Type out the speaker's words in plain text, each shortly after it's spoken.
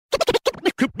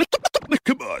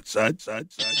on, son.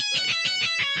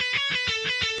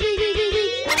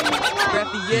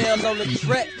 Raphael on the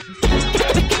track.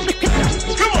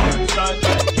 Come on, son.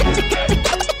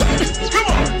 Come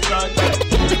on, son.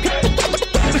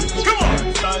 Come on,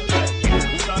 son.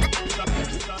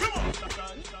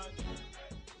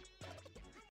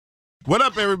 What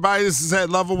up, everybody? This is Ed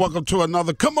Lover. Welcome to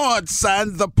another Come On,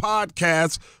 Son, the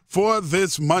podcast for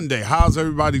this Monday. How's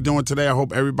everybody doing today? I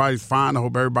hope everybody's fine. I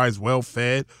hope everybody's well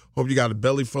fed. Hope you got a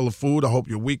belly full of food. I hope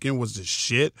your weekend was the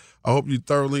shit. I hope you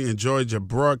thoroughly enjoyed your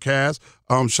broadcast.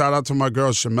 Shout out to my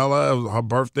girl Shamela. It was her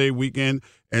birthday weekend,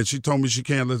 and she told me she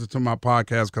can't listen to my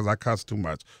podcast because I cuss too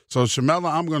much. So,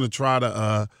 Shamela, I'm going to try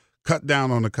to cut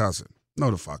down on the cussing. No,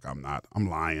 the fuck I'm not. I'm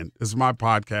lying. It's my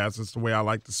podcast. It's the way I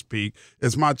like to speak.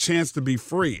 It's my chance to be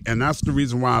free, and that's the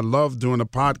reason why I love doing a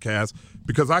podcast,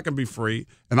 because I can be free,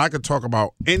 and I can talk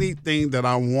about anything that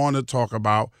I want to talk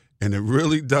about, and it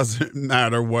really doesn't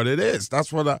matter what it is.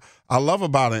 That's what I love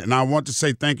about it, and I want to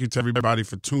say thank you to everybody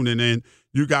for tuning in.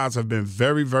 You guys have been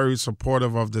very, very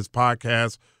supportive of this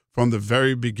podcast from the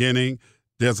very beginning.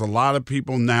 There's a lot of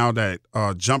people now that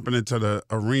are jumping into the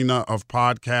arena of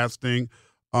podcasting.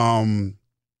 And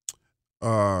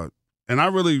I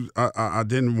really, I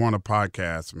didn't want a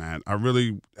podcast, man. I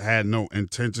really had no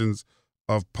intentions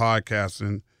of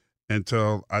podcasting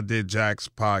until I did Jack's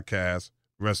podcast.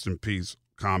 Rest in peace,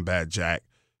 Combat Jack.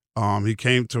 He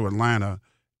came to Atlanta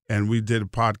and we did a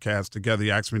podcast together.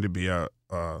 He asked me to be a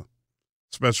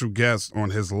special guest on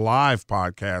his live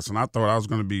podcast. And I thought I was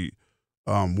going to be,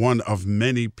 one of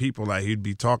many people that he'd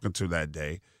be talking to that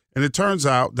day. And it turns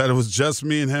out that it was just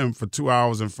me and him for 2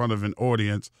 hours in front of an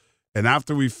audience. And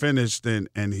after we finished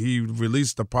and he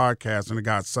released the podcast and it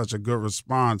got such a good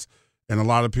response, and a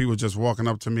lot of people just walking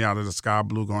up to me out of the sky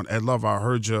blue going, Ed Love, I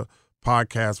heard your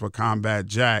podcast with Combat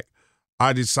Jack.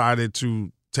 I decided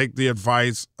to take the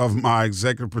advice of my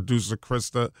executive producer,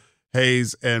 Krista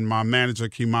Hayes, and my manager,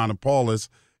 Kimana Paulus,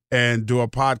 and do a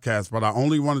podcast. But I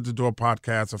only wanted to do a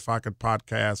podcast if I could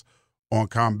podcast on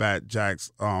Combat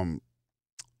Jack's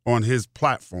on his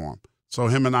platform. So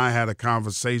him and I had a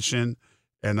conversation,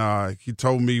 and he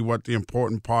told me what the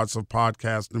important parts of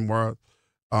podcasting were.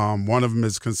 One of them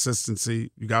is consistency.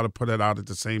 You got to put it out at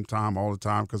the same time all the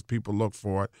time because people look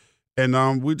for it.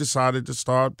 And we decided to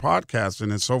start podcasting,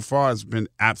 and so far it's been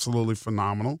absolutely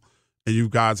phenomenal. And you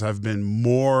guys have been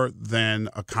more than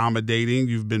accommodating.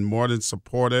 You've been more than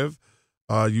supportive,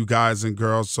 you guys and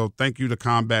girls. So thank you to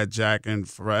Combat Jack, and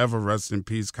forever rest in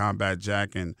peace, Combat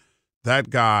Jack. And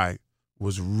that guy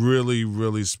was really,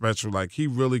 really special. Like, he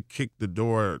really kicked the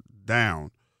door down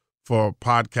for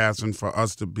podcasting, for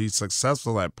us to be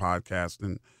successful at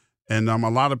podcasting. And a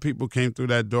lot of people came through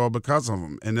that door because of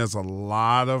him. And there's a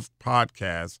lot of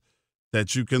podcasts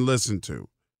that you can listen to.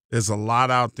 There's a lot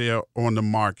out there on the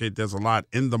market. There's a lot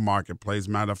in the marketplace.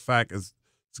 Matter of fact, it's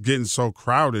getting so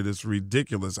crowded, it's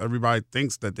ridiculous. Everybody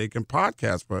thinks that they can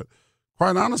podcast, but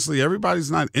quite honestly, everybody's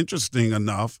not interesting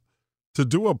enough to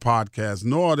do a podcast,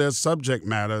 nor their subject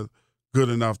matter good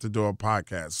enough to do a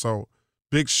podcast. So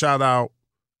big shout out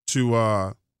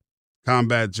to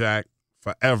Combat Jack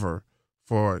forever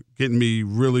for getting me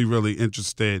really, really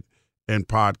interested in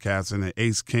podcasting, and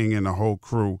Ace King and the whole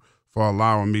crew for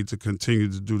allowing me to continue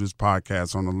to do this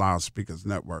podcast on the Loudspeakers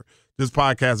Network. This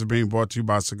podcast is being brought to you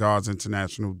by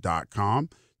cigarsinternational.com.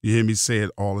 You hear me say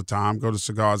it all the time. Go to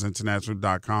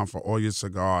cigarsinternational.com for all your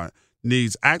cigar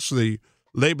needs. Actually,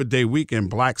 Labor Day weekend,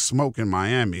 Black Smoke in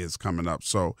Miami is coming up.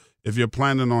 So if you're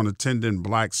planning on attending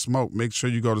Black Smoke, make sure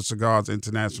you go to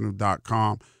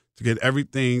cigarsinternational.com to get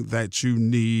everything that you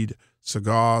need,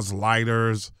 cigars,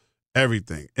 lighters,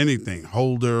 everything, anything,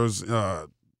 holders,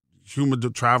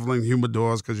 traveling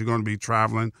humidors, because you're going to be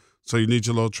traveling. So you need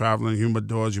your little traveling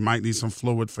humidors. You might need some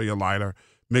fluid for your lighter.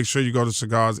 Make sure you go to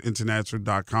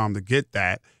cigarsinternational.com to get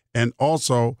that. And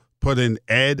also put in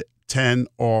ED10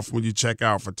 off when you check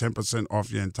out for 10%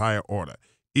 off your entire order.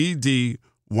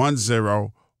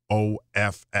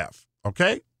 ED10OFF.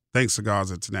 Okay? Thanks,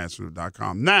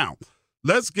 cigarsinternational.com. Now,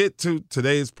 let's get to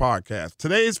today's podcast.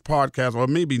 Today's podcast, or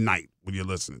maybe night when you're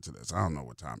listening to this. I don't know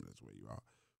what time it is where you are.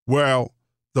 Well,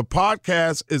 the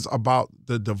podcast is about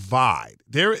the divide.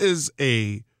 There is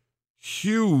a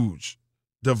huge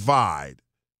divide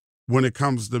when it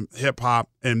comes to hip-hop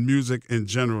and music in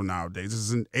general nowadays.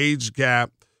 There's an age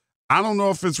gap. I don't know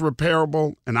if it's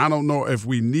repairable, and I don't know if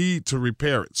we need to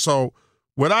repair it. So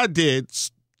what I did,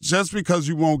 just because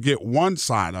you won't get one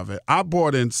side of it, I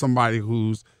brought in somebody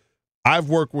who's I've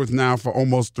worked with now for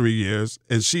almost 3 years,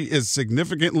 and she is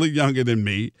significantly younger than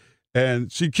me,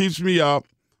 and she keeps me up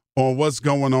on what's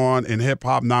going on in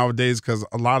hip-hop nowadays because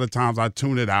a lot of times I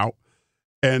tune it out.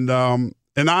 And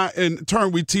in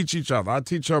turn, we teach each other. I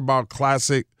teach her about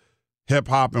classic hip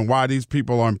hop and why these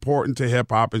people are important to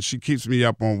hip hop, and she keeps me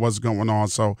up on what's going on.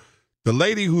 So the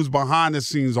lady who's behind the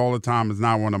scenes all the time is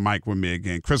now on the mic with me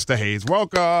again. Krista Hayes,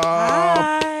 welcome.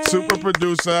 Hi. Super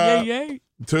producer. Yay.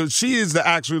 She is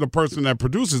actually the person that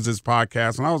produces this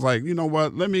podcast, and I was like, you know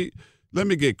what? Let me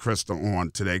get Krista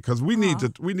on today because we need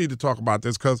to talk about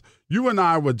this because you and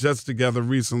I were just together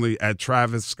recently at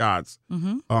Travis Scott's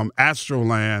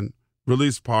Astroland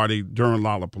release party during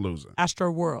Lollapalooza.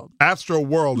 Astro World. Astro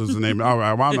World is the name. All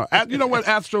right, well, I know. You know what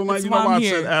Astroland? You know why I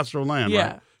said Astroland,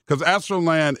 yeah. right? Because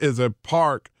Astroland is a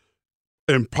park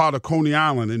in part of Coney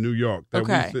Island in New York.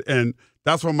 And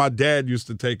that's where my dad used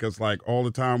to take us like all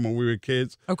the time when we were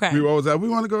kids. Okay. We were always like, we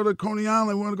want to go to Coney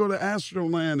Island. We want to go to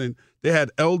Astroland. And they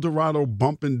had El Dorado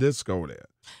bumping disco there.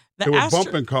 They were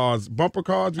bumper cars,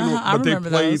 you know, but they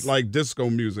played those. Like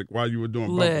disco music while you were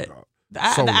doing bumper cars.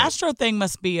 The Astro thing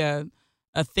must be a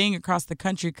thing across the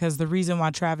country because the reason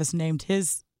why Travis named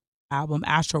his album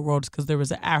Astro World is because there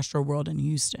was an Astro World in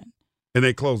Houston. And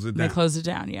they closed it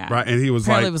down. Yeah. Right, and he was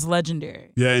apparently like... it was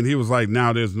legendary. Yeah, and he was like,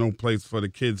 now there's no place for the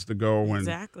kids to go and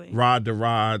ride the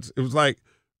rides. It was like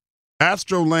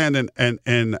Astroland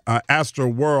and Astro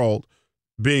World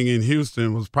being in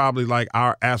Houston was probably like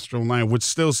our Astroland, which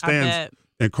still stands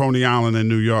in Coney Island in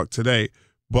New York today.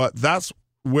 But that's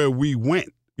where we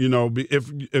went. You know,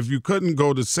 if you couldn't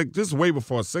go to this is way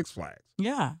before Six Flags.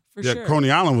 Yeah, for sure.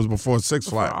 Coney Island was before Six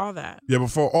Flags. Before all that. Yeah,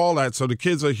 before all that. So the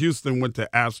kids of Houston went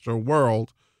to Astro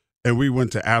World, and we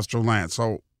went to Astroland.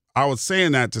 So I was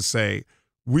saying that to say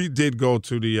we did go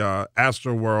to the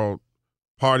Astro World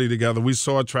party together. We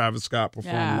saw Travis Scott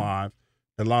perform live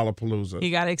at Lollapalooza.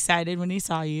 He got excited when he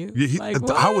saw you. Yeah,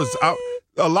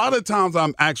 a lot of times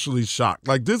I'm actually shocked.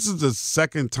 Like this is the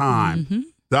second time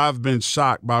that I've been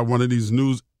shocked by one of these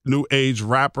new age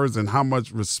rappers and how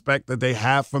much respect that they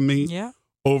have for me. Yeah.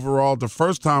 Overall, the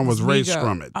first time was Ray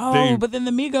Scrummett. Oh, but then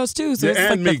the Migos too. So it's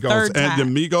like the third time.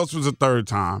 And the Migos was the third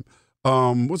time.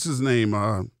 What's his name?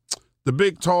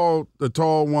 The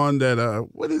tall one that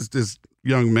what is this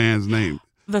young man's name?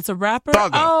 That's a rapper?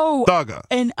 Thugger.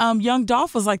 And Young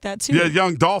Dolph was like that too. Yeah,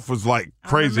 Young Dolph was like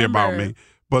crazy about me.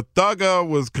 But Thugger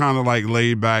was kind of like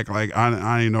laid back, like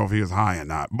I didn't know if he was high or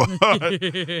not.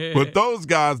 But those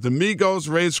guys, the Migos,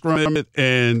 Ray Scrummett,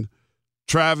 and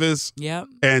Travis,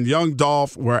 and Young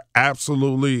Dolph were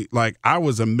absolutely like I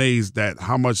was amazed at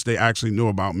how much they actually knew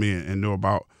about me and knew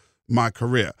about my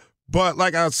career. But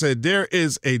like I said, there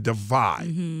is a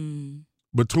divide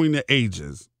between the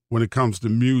ages when it comes to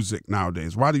music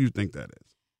nowadays. Why do you think that is?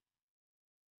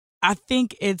 I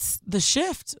think it's the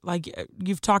shift. Like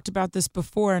you've talked about this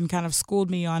before and kind of schooled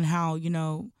me on how, you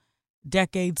know,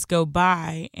 decades go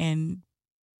by and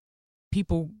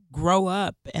people grow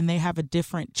up and they have a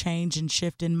different change and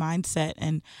shift in mindset.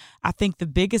 And I think the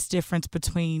biggest difference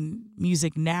between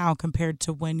music now compared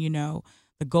to when, you know,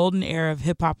 the golden era of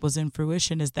hip hop was in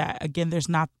fruition is that, again, there's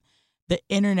not the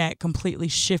internet completely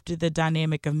shifted the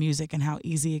dynamic of music and how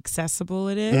easy accessible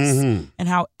it is and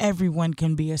how everyone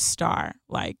can be a star.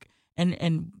 Like,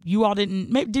 and you all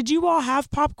did you all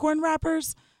have popcorn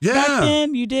rappers back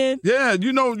then? You did? Yeah,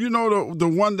 you know the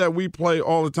one that we play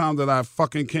all the time that I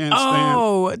fucking can't stand.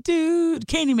 Oh, dude,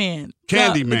 Candyman.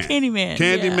 Candyman,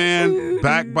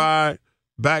 backed by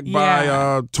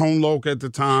Tone Loc at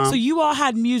the time. So you all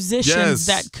had musicians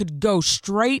that could go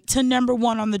straight to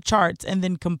 #1 on the charts and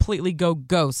then completely go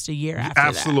ghost a year after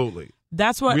Absolutely. that.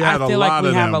 That's what I feel like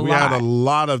we have a lot. We had a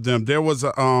lot of them. There was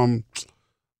a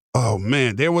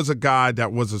there was a guy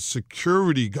that was a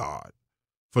security guard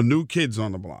for New Kids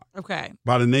on the Block. Okay.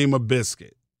 By the name of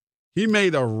Biscuit. He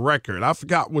made a record. I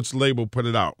forgot which label put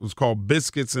it out. It was called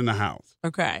Biscuits in the House.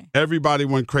 Okay. Everybody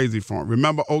went crazy for him.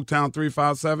 Remember Oaktown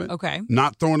 357? Okay.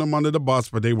 Not throwing them under the bus,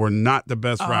 but they were not the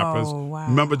best rappers. Wow.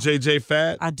 Remember JJ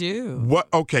Fad? I do. What?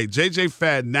 Okay, JJ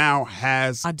Fad now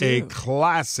has a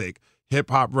classic hip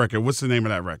hop record. What's the name of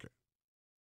that record?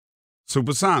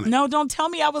 Supersonic. No, don't tell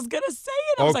me I was going to say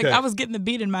it. I was getting the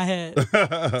beat in my head.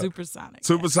 Supersonic.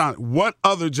 Supersonic. What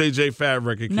other JJ Fad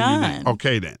record can you name?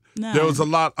 Okay, then. None. There was a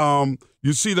lot.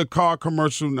 You see the car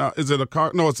commercial now. Is it a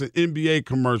car? No, it's an NBA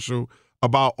commercial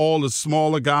about all the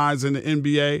smaller guys in the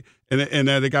NBA. And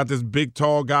they got this big,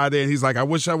 tall guy there. And he's like, I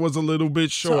wish I was a little bit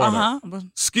shorter.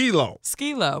 Skee-Lo.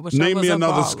 Skee-Lo. Name me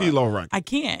another Skee-Lo record. I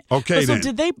can't. Okay, so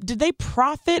then. did they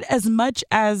profit as much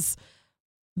as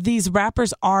these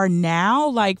rappers are now?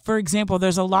 Like, for example,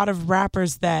 there's a lot of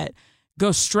rappers that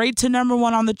go straight to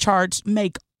 #1 on the charts,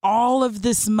 make all of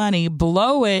this money,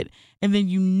 blow it, and then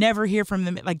you never hear from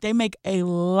them. Like, they make a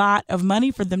lot of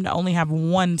money for them to only have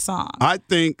one song. I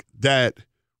think that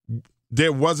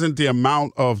there wasn't the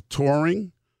amount of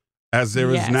touring as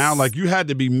there is now. Like, you had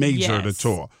to be major to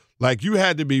tour. Like, you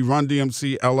had to be Run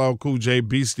DMC, LL Cool J,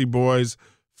 Beastie Boys,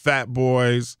 Fat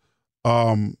Boys,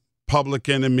 Public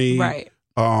Enemy, right.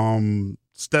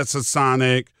 Stetson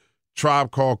Sonic,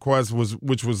 Tribe Called Quest,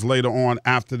 which was later on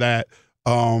after that.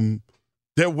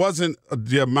 There wasn't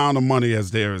the amount of money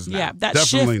as there is now. Yeah, that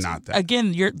definitely shift, not that.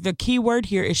 Again, the key word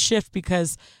here is shift,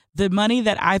 because the money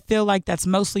that I feel like that's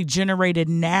mostly generated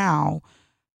now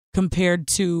compared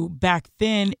to back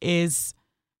then is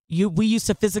we used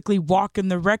to physically walk in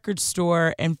the record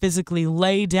store and physically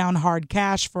lay down hard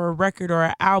cash for a record or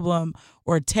an album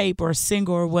or a tape or a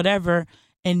single or whatever.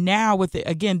 And now with it,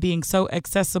 again, being so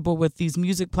accessible with these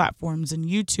music platforms and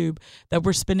YouTube, that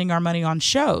we're spending our money on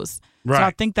shows. Right. So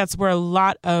I think that's where a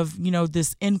lot of,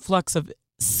 this influx of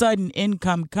sudden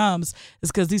income comes,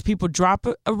 is because these people drop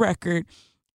a record,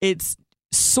 it's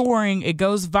soaring, it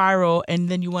goes viral, and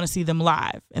then you want to see them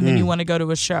live, and then you want to go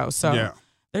to a show. So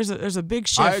there's a big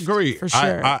shift. I agree. For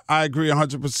sure. I agree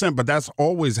 100%, but that's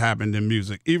always happened in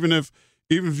music. Even if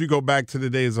you go back to the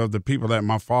days of the people that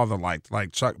my father liked,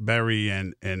 like Chuck Berry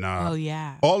and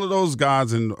all of those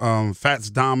guys, and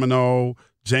Fats Domino,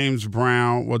 James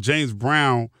Brown. Well, James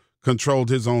Brown controlled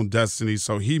his own destiny,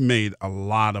 so he made a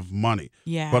lot of money.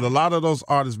 Yeah. But a lot of those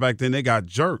artists back then, they got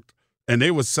jerked, and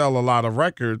they would sell a lot of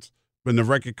records, but the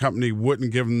record company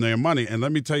wouldn't give them their money. And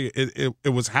let me tell you, it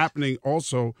was happening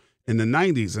also in the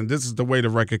 90s, and this is the way the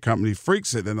record company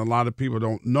freaks it, and a lot of people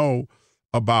don't know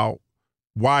about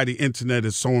why the internet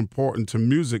is so important to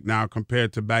music now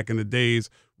compared to back in the days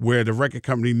where the record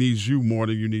company needs you more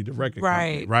than you need the record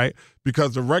company, right?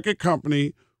 Because the record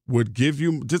company would give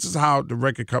you, this is how the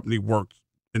record company worked,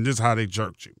 and this is how they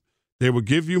jerked you. They would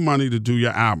give you money to do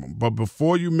your album, but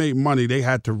before you make money, they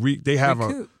had to recoup.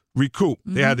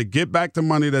 Mm-hmm. They had to get back the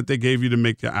money that they gave you to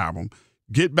make your album,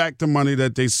 get back the money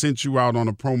that they sent you out on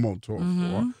a promo tour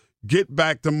for, get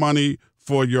back the money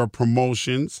for your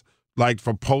promotions, like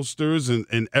for posters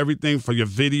and everything, for your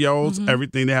videos,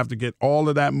 everything. They have to get all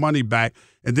of that money back.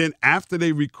 And then after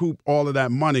they recoup all of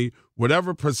that money,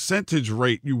 whatever percentage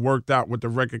rate you worked out with the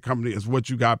record company is what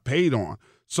you got paid on.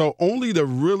 So only the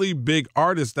really big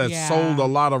artists that sold a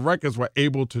lot of records were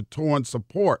able to tour and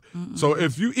support. So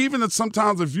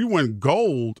sometimes if you went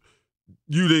gold,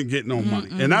 you didn't get no money.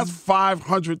 And that's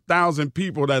 500,000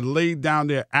 people that laid down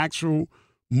their actual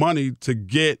money to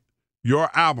get your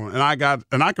album. And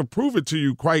I could prove it to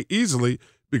you quite easily,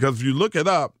 because if you look it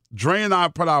up, Dre and I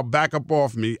put our Back Up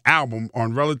Off Me album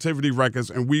on Relativity Records,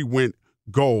 and we went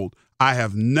gold. I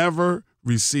have never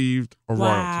received a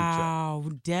royalty check.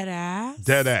 Wow, dead ass?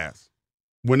 Dead ass.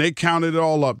 When they counted it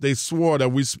all up, they swore that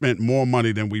we spent more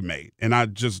money than we made, and I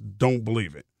just don't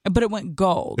believe it. But it went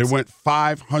gold. It went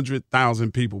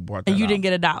 500,000 people bought that. And you album. didn't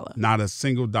get a dollar? Not a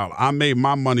single dollar. I made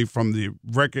my money from the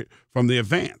record, from the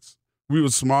advance. We were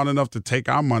smart enough to take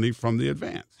our money from the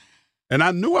advance. And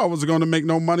I knew I wasn't going to make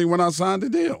no money when I signed the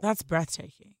deal. That's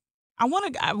breathtaking. I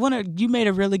want to, you made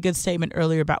a really good statement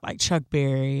earlier about like Chuck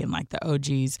Berry and like the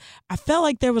OGs. I felt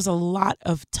like there was a lot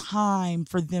of time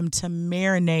for them to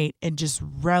marinate and just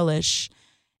relish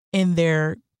in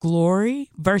their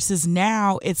glory, versus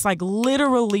now it's like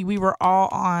literally we were all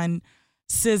on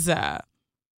SZA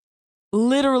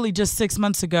literally just 6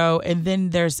 months ago, and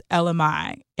then there's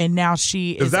LMI, and now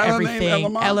she is that everything. Her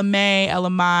name,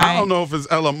 LMI. I don't know if it's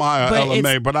LMI or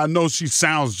LMA, but I know she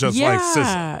sounds just like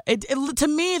SZA. To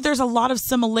me, there's a lot of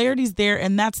similarities there,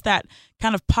 and that's that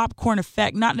kind of popcorn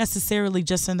effect, not necessarily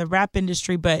just in the rap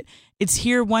industry, but it's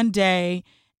here one day,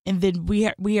 and then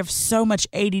we have so much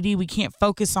ADD, we can't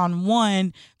focus on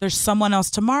one. There's someone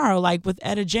else tomorrow. Like with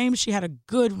Etta James, she had a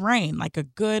good reign, like a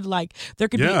good, like there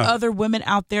could be other women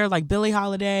out there like Billie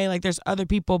Holiday, like there's other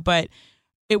people, but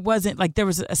it wasn't like there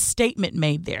was a statement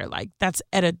made there. Like that's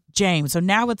Etta James. So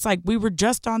now it's like we were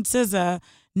just on SZA.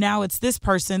 Now it's this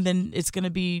person. Then it's going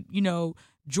to be,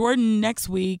 Jordan next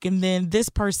week, and then this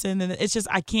person. And it's just,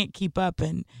 I can't keep up.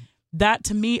 And that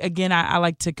to me, again, I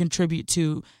like to contribute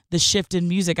to the shift in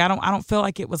music. I don't feel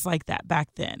like it was like that back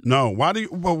then. No. Why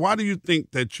do you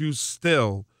think that you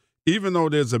still, even though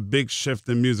there's a big shift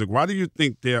in music, why do you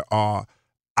think there are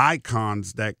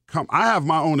icons that come? I have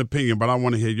my own opinion, but I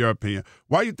want to hear your opinion.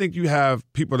 Why do you think you have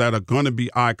people that are going to be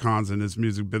icons in this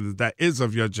music business that is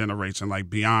of your generation, like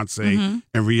Beyonce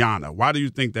and Rihanna? Why do you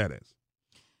think that is?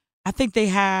 I think they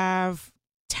have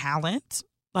talent,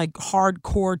 like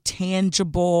hardcore,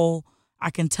 tangible, I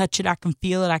can touch it, I can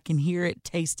feel it, I can hear it,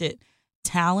 taste it,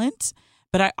 talent.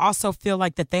 But I also feel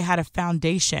like that they had a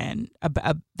foundation.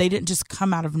 They didn't just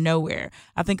come out of nowhere.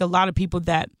 I think a lot of people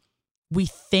that we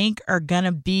think are going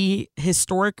to be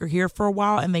historic or here for a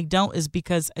while and they don't is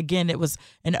because, again, it was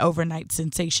an overnight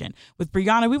sensation. With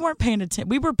Rihanna, we weren't paying attention.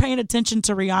 We were paying attention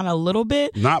to Rihanna a little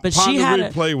bit. But she had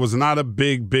Replay was not a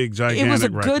big, gigantic It was a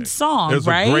record. good song, It was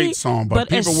right? a great song, but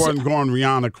people weren't going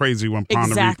Rihanna crazy when Pon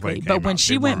de Replay came But when out.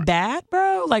 she went bad,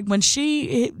 bro, like when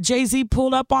Jay-Z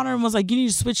pulled up on her and was like, you need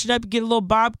to switch it up, get a little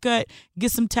bob cut,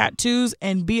 get some tattoos,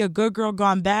 and be a good girl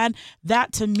gone bad,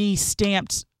 that to me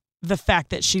stamped the fact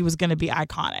that she was going to be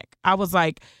iconic. I was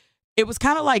like, it was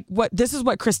kind of like this is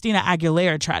what Christina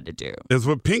Aguilera tried to do. It's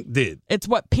what Pink did. It's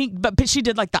what Pink, but she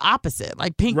did like the opposite.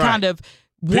 Like Pink kind of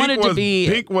wanted to be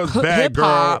Pink was bad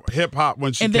girl hip hop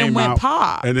when she and then came went out,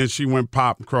 pop, and then she went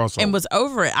pop crossover and was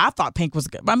over it. I thought Pink was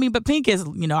good. I mean, but Pink is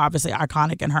obviously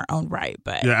iconic in her own right.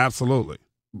 But yeah, absolutely.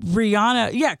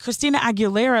 Rihanna, Christina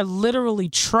Aguilera literally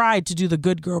tried to do the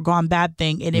good girl gone bad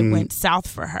thing and it went south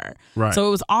for her. Right. So it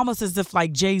was almost as if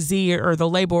like Jay-Z or the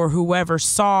label or whoever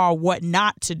saw what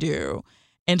not to do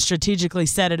and strategically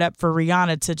set it up for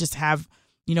Rihanna to just have,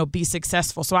 be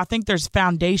successful. So I think there's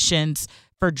foundations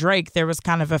for Drake. There was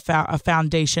kind of a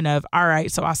foundation of, all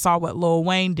right, so I saw what Lil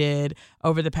Wayne did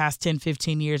over the past 10,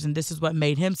 15 years and this is what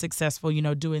made him successful,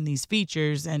 doing these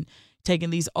features and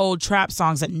taking these old trap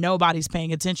songs that nobody's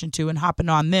paying attention to and hopping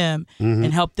on them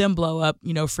and help them blow up,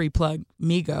 free plug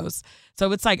Migos.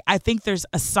 So it's like, I think there's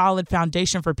a solid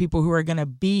foundation for people who are going to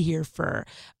be here for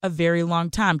a very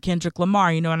long time. Kendrick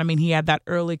Lamar, you know what I mean? He had that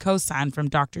early cosign from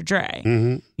Dr.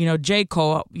 Dre. J.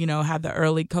 Cole, had the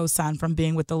early cosign from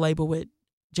being with the label with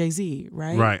Jay-Z,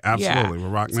 right? Right, absolutely,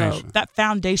 with Roc Nation. So that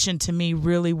foundation to me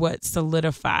really what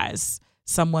solidifies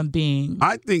someone being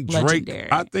legendary.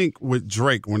 I think with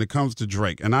Drake, when it comes to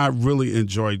Drake, and I really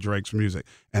enjoy Drake's music,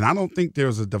 and I don't think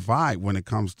there's a divide when it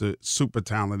comes to super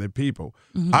talented people.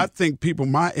 I think people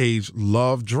my age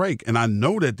love Drake, and I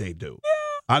know that they do.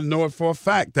 Yeah. I know it for a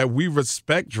fact that we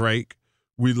respect Drake.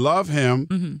 We love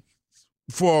him.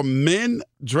 For men,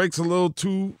 Drake's a little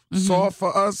too soft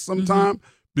for us sometimes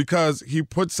because he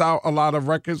puts out a lot of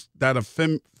records that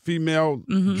are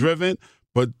female-driven.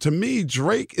 But to me,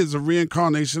 Drake is a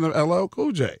reincarnation of LL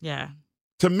Cool J. Yeah.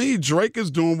 To me, Drake is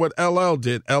doing what LL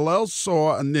did. LL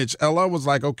saw a niche. LL was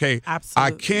like, okay,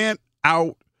 absolutely. I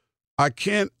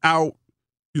can't out,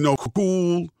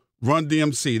 cool Run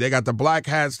DMC. They got the black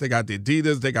hats, they got the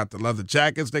Adidas, they got the leather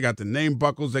jackets, they got the name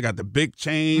buckles, they got the big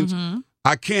chains.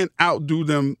 I can't outdo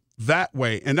them that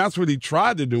way, and that's what he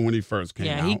tried to do when he first came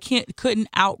out. Yeah, he couldn't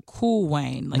out cool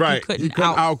Wayne. Like, right, he couldn't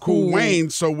out cool Wayne.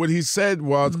 So what he said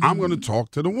was, I'm going to talk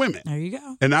to the women. There you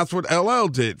go. And that's what LL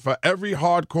did. For every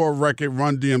hardcore record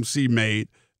Run DMC made,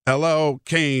 LL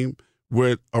came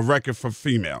with a record for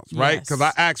females, right? Because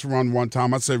I asked Run one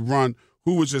time, I said, Run,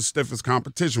 who was your stiffest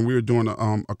competition? We were doing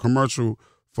a commercial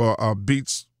for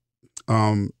Beats.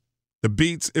 The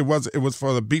Beats, it was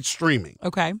for the Beats streaming.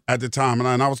 Okay. At the time,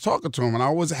 and I was talking to him, and I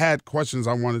always had questions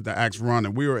I wanted to ask Ron,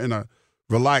 and we were in a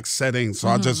relaxed setting, so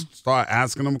I just started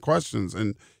asking him questions,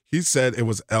 and he said it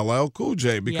was LL Cool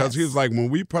J because he was like, when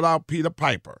we put out Peter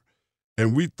Piper,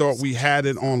 and we thought we had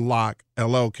it on lock,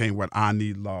 LL came with I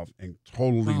Need Love and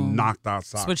totally knocked our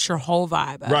socks. Switch your whole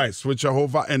vibe up. Right, switch your whole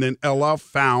vibe. And then LL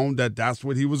found that that's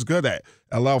what he was good at.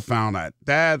 LL found that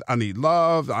Dad, I Need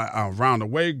Love, Round the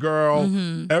Way Girl.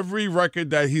 Every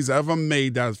record that he's ever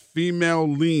made that's female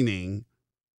leaning,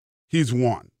 he's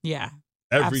won. Yeah.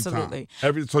 Every time.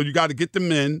 So you got to get the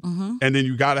men, and then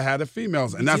you got to have the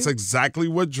females. And that's exactly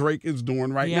what Drake is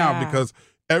doing right now because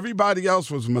everybody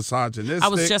else was misogynistic. I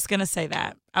was just going to say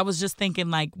that. I was just thinking,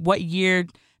 like, what year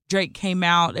Drake came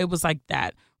out? It was like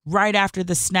that right after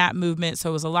the Snap movement. So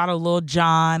it was a lot of Lil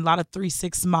Jon, a lot of 3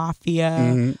 6 Mafia,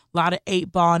 a lot of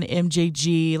 8 Ball and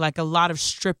MJG, like a lot of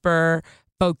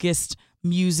stripper-focused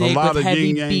music with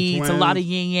heavy beats, twins. A lot of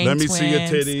yin yang twins. Let me see your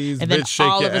titties, and then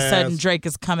all of a sudden ass. Drake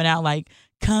is coming out like,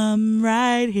 come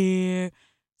right here.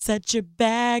 Set your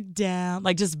bag down,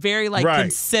 like just very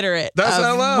considerate that's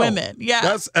of LL. Women. Yeah,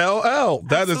 that's LL.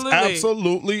 That is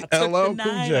absolutely LL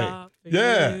Cool J.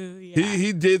 Yeah,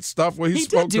 he did stuff where he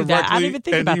spoke directly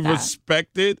and he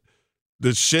respected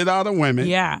the shit out of women.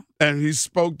 Yeah, and he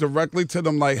spoke directly to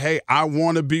them like, "Hey, I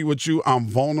want to be with you. I'm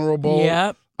vulnerable.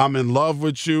 Yep. I'm in love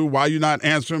with you. Why you not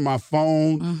answering my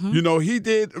phone?" He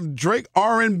did Drake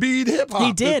R&B hip hop.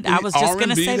 He did. I was just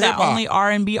gonna say that only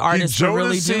R&B artists were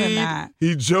really doing that.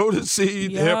 He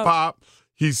Jodeci'd hip hop.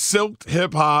 He silked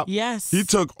hip hop. Yes. He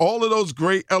took all of those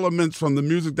great elements from the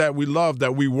music that we love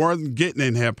that we weren't getting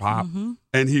in hip hop,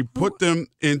 and he put them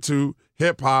into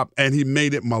hip hop, and he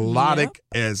made it melodic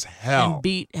as hell. And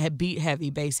beat heavy,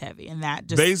 bass heavy, and that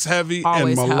just bass heavy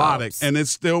and melodic, helps. And it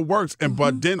still works. And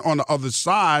but then on the other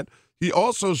side, he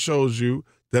also shows you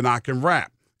that I can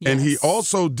rap. And he Yes.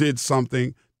 also did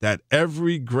something that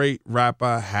every great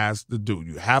rapper has to do.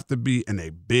 You have to be in a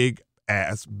big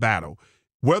ass battle.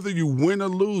 Whether you win or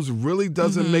lose really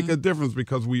doesn't make a difference,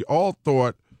 because we all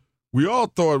thought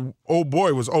old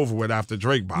boy was over with after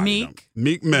Drake bodied him.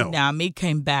 Meek Mill. Now Meek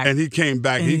came back. And he came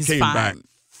back. He came back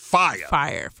fire.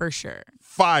 Fire, for sure.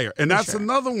 Fire. And that's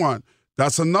another one.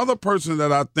 That's another person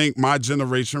that I think my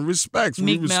generation respects.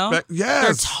 Meek Mill? Yes.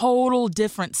 They're total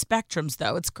different spectrums,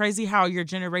 though. It's crazy how your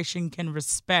generation can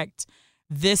respect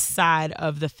this side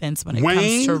of the fence when it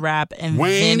comes to rap, and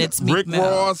then it's Meek Rick Mill.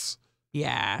 Ross.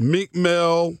 Yeah. Meek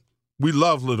Mill. We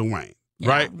love Lil Wayne,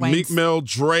 right? Meek Mill,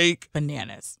 Drake.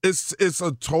 Bananas. It's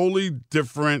a totally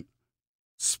different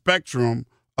spectrum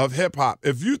of hip-hop.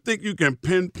 If you think you can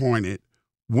pinpoint it,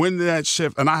 when that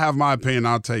shift, and I have my opinion,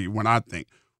 I'll tell you when I think.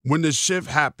 When the shift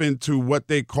happened to what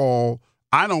they call,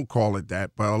 I don't call it that,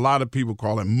 but a lot of people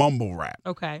call it mumble rap.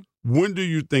 Okay. When do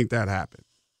you think that happened?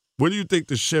 When do you think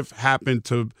the shift happened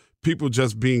to people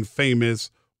just being famous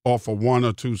off of one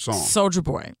or two songs? Soulja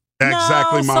Boy.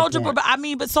 Exactly my Soulja point.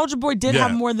 Boy, but Soulja Boy did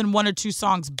have more than one or two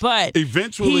songs, but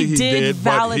eventually he did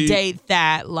but validate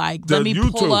that, like, let me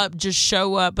YouTube. pull up, just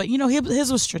show up. But,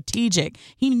 his was strategic.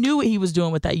 He knew what he was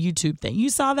doing with that YouTube thing. You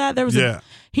saw that? There was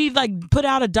he, put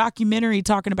out a documentary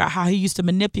talking about how he used to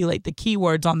manipulate the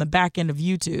keywords on the back end of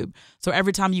YouTube. So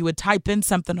every time you would type in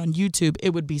something on YouTube,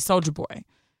 it would be Soulja Boy.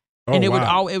 And it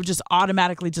would just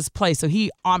automatically just play. So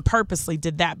he on purposely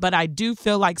did that. But I do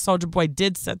feel like Soulja Boy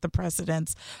did set the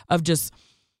precedence of just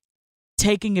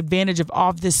taking advantage of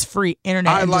all this free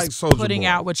internet and just putting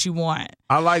out what you want.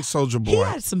 I like Soulja Boy. He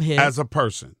had some hits. As a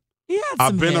person.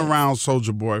 I've been around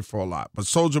Soulja Boy for a lot, but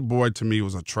Soulja Boy to me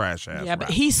was a trash ass. Yeah, but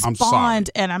rapper. he spawned,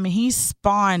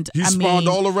 he spawned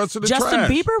all the rest of the Justin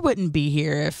trash. Bieber wouldn't be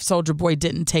here if Soulja Boy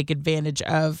didn't take advantage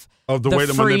of the way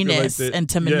to freeness manipulate and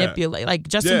to manipulate. Like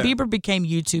Justin Bieber became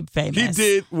YouTube famous. He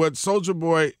did what Soulja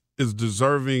Boy is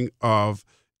deserving of,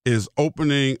 is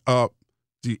opening up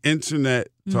the internet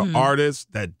to artists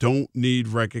that don't need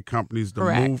record companies to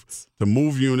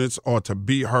move units or to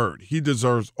be heard. He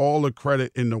deserves all the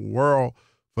credit in the world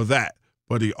for that.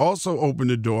 But he also opened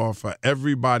the door for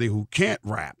everybody who can't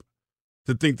rap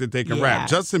to think that they can rap.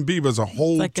 Justin Bieber's a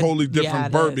whole totally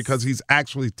different bird because he's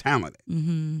actually talented.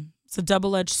 Mm-hmm. It's a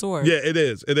double-edged sword. Yeah, it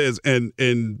is. It is. And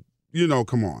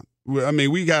come on. I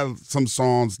mean, we got some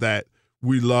songs that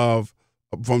we love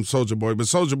from Soulja Boy, but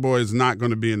Soulja Boy is not going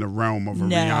to be in the realm of a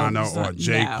Rihanna or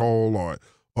J. Cole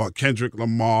or Kendrick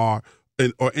Lamar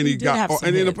or any guy.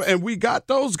 And we got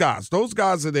those guys. Those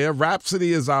guys are there.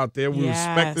 Rhapsody is out there. We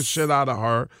respect the shit out of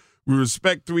her. We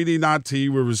respect 3D Na'Tee.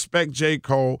 We respect J.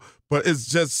 Cole. But it's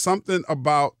just something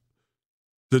about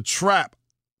the trap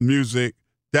music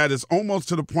that is almost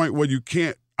to the point where you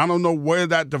can't. I don't know where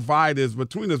that divide is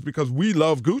between us, because we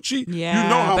love Gucci. Yeah, you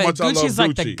know how much I love Gucci. Gucci's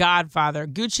like the godfather.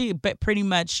 Gucci, but pretty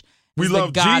much we is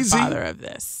love the godfather Jeezy. Of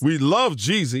this. We love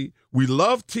Jeezy. We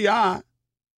love T.I.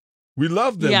 We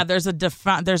love them. Yeah, there's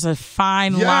a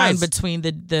fine line between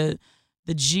the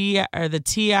G or the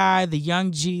T.I., the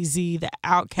Young Jeezy, the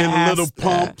Outkast, and Little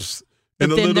Pumps.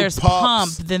 And then there's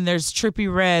Pump, then there's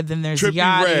Trippie Redd, then there's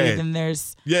Yachty, then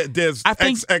there's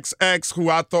XXX, who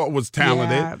I thought was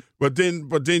talented, but then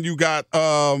you got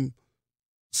 6ix9ine,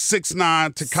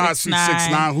 Tekashi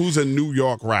 6ix9ine, who's a New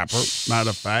York rapper. Matter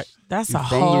of fact, that's a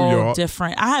whole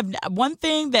different. I have one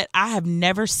thing that I have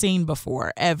never seen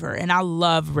before ever, and I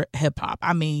love hip hop.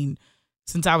 I mean,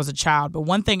 since I was a child, but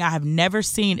one thing I have never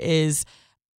seen is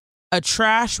a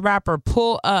trash rapper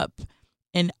pull up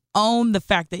and own the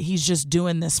fact that he's just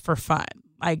doing this for fun.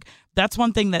 Like, that's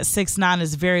one thing that 6ix9ine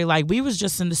is very like, we was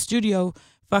just in the studio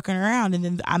fucking around and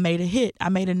then I made a hit. I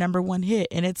made a #1 hit.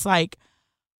 And it's like,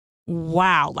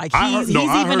 wow. Like, he's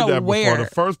even aware. The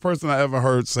first person I ever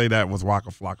heard say that was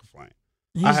Waka Flocka Flame.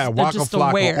 I had Waka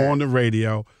Flocka on the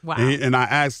radio, and I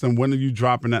asked him, when are you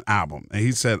dropping an album? And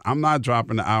he said, I'm not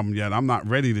dropping the album yet. I'm not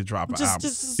ready to drop an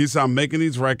album. He said, I'm making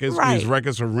these records. These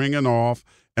records are ringing off.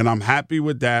 And I'm happy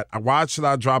with that. Why should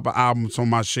I drop an album so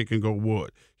my shit can go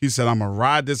wood? He said, I'm going to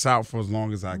ride this out for as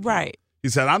long as I can. Right. He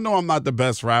said, I know I'm not the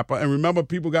best rapper. And remember,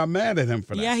 people got mad at him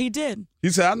for that. Yeah, he did. He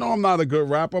said, I know I'm not a good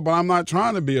rapper, but I'm not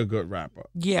trying to be a good rapper.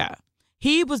 Yeah.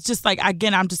 He was just like,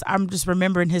 again, I'm just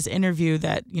remembering his interview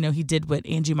that, he did with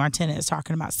Angie Martinez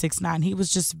talking about 6ix9ine. He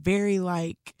was just very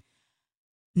like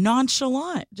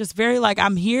nonchalant, just very like,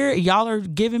 I'm here, y'all are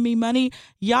giving me money.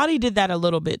 Yachty did that a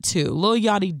little bit too. Lil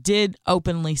Yachty did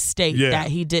openly state that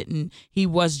he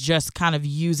was just kind of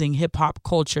using hip hop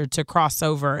culture to cross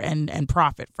over and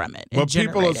profit from it. But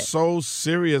people are so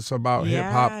serious about hip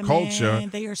hop culture.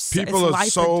 They are people are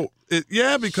so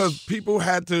because people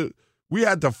had to. we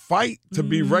had to fight to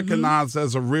be recognized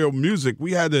as a real music.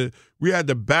 We had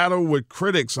to battle with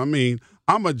critics. I mean,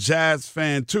 I'm a jazz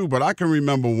fan too, but I can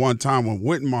remember one time when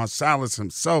Wynton Marsalis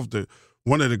himself,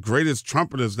 one of the greatest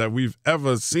trumpeters that we've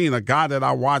ever seen, a guy that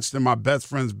I watched in my best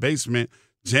friend's basement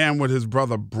jam with his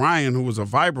brother Brian, who was a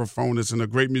vibraphonist and a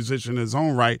great musician in his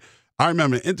own right. I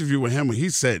remember an interview with him when he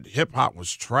said hip-hop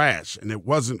was trash and it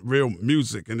wasn't real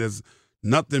music and there's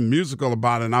nothing musical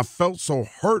about it. And I felt so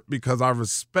hurt because I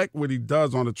respect what he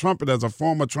does on the trumpet as a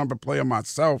former trumpet player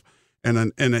myself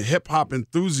and a hip-hop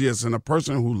enthusiast and a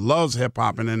person who loves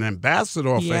hip-hop and an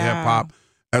ambassador for hip-hop.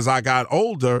 As I got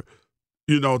older,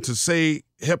 to say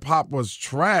hip-hop was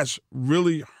trash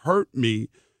really hurt me.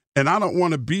 And I don't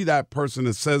want to be that person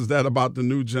that says that about the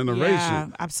new generation. Yeah,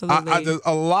 absolutely.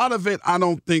 A lot of it I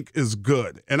don't think is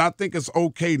good. And I think it's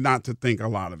okay not to think a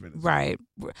lot of it is right.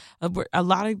 A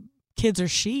lot of kids are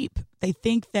sheep. They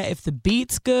think that if the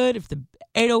beat's good, if the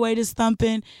 808 is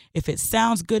thumping, if it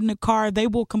sounds good in the car, they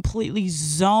will completely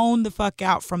zone the fuck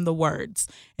out from the words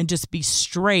and just be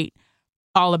straight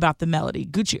all about the melody.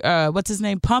 Gucci, what's his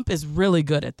name? Pump is really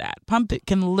good at that. Pump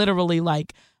can literally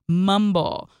like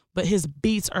mumble, but his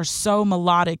beats are so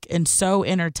melodic and so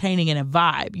entertaining and a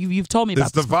vibe. You've told me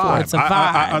about this before. It's a vibe.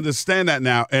 I understand that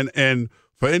now. And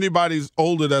for anybody who's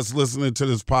older that's listening to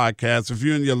this podcast, if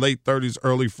you're in your late 30s,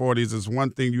 early 40s, there's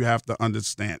one thing you have to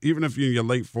understand. Even if you're in your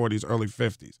late 40s, early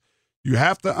 50s, you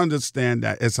have to understand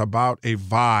that it's about a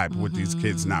vibe with these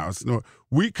kids now.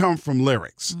 We come from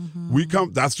lyrics.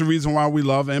 That's the reason why we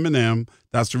love Eminem.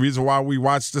 That's the reason why we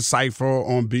watch The Cypher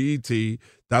on BET.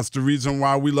 That's the reason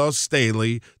why we love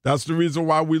Staley. That's the reason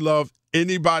why we love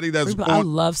anybody that's I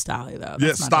love Staley, though.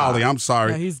 That's Staley, I'm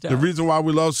sorry. No, he's dope. The reason why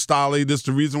we love Staley, this is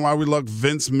the reason why we love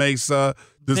Vince Mesa.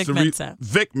 Vic Mensa.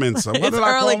 Vic Mensa. What it's did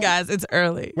I early, call guys. It's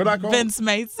early. What did I call Vince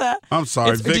Mesa. I'm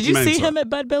sorry, Vic Did you Mensa. see him at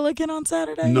Bud Billiken on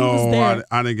Saturday? No,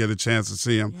 I didn't get a chance to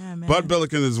see him. Yeah, man. Bud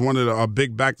Billiken is one of a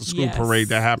big back-to-school parade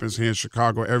that happens here in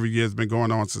Chicago every year. It's been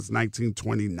going on since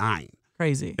 1929.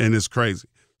 Crazy. And it's crazy.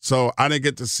 So I didn't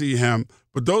get to see him.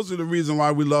 But those are the reasons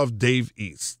why we love Dave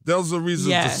East. Those are the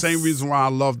reasons, the same reason why I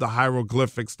love the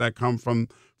hieroglyphics that come from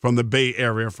the Bay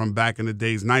Area from back in the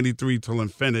days, 93 till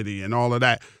infinity and all of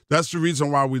that. That's the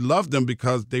reason why we love them,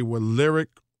 because they were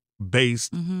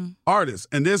lyric-based artists.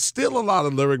 And there's still a lot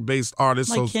of lyric-based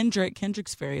artists. Like Kendrick.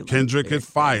 Kendrick's very Kendrick is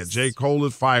fire. J. Cole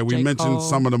is fire. We mentioned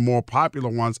some of the more popular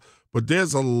ones. But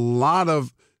there's a lot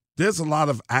of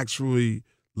actually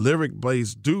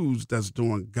lyric-based dudes that's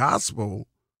doing gospel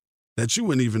that you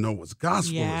wouldn't even know was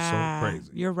gospel. It's so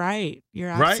crazy. You're right. You're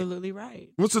absolutely right.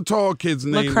 What's the tall kid's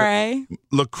name? Lecrae.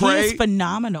 Lecrae. He is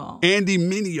phenomenal. Andy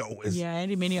Mineo is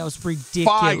Andy Mineo is ridiculous.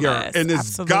 fire. And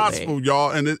it's gospel,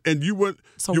 y'all. And you would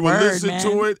listen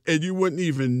to it and you wouldn't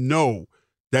even know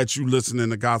that you listening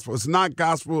to gospel. It's not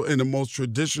gospel in the most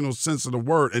traditional sense of the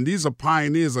word. And these are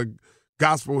pioneers of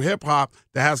gospel hip-hop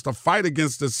that has to fight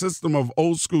against the system of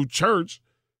old school church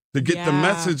to get the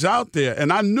message out there.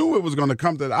 And I knew it was going to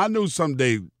come to that. I knew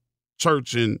someday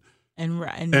church and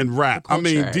rap. Culture, I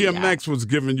mean, DMX was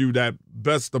giving you that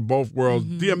best of both worlds.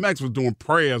 DMX was doing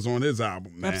prayers on his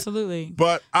album, man. Absolutely.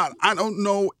 But I don't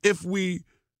know if we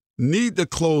need to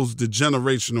close the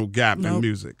generational gap in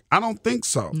music. I don't think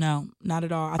so. No, not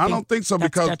at all. I don't think so,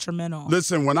 that's because detrimental.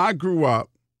 Listen, when I grew up,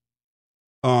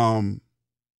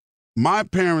 my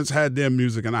parents had their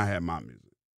music and I had my music.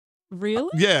 Really?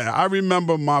 Yeah, I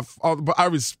remember but I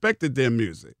respected their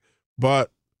music.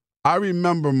 But I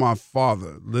remember my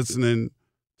father listening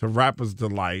to Rapper's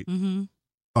Delight,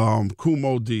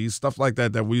 Kumo D, stuff like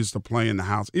that we used to play in the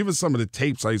house. Even some of the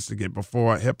tapes I used to get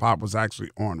before hip-hop was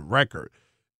actually on record,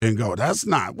 and go,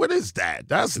 what is that?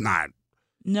 That's not.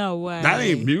 No way. That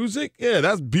ain't music? Yeah,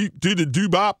 that's beat to the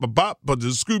do-bop, bop, but the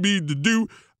Scooby the do.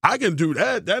 I can do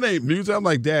that. That ain't music. I'm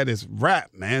like, Dad, it's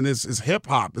rap, man. It's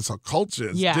hip-hop. It's a culture.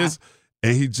 It's this.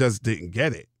 And he just didn't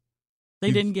get it. They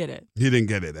didn't get it. He didn't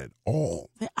get it at all.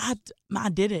 I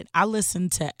did it. I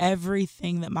listened to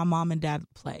everything that my mom and dad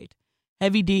played.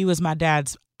 Heavy D was my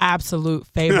dad's absolute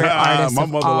favorite artist. My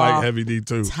mother liked Heavy D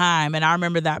too. Time. And I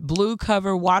remember that blue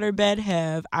cover, Waterbed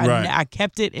Hev. I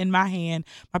kept it in my hand.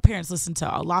 My parents listened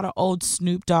to a lot of old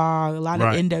Snoop Dogg, a lot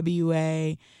of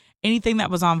NWA. Anything that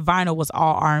was on vinyl was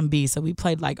all R&B, so we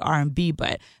played like R&B.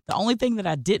 But the only thing that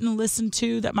I didn't listen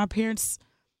to that my parents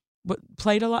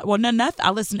played a lot, well, nothing. I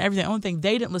listened to everything. The only thing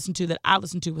they didn't listen to that I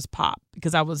listened to was pop,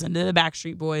 because I was into the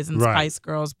Backstreet Boys and Spice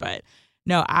Girls. But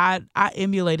no, I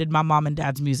emulated my mom and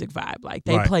dad's music vibe. Like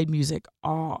they played music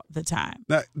all the time.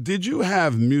 Now, did you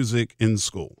have music in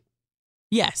school?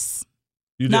 Yes.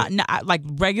 You not did. like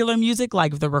regular music,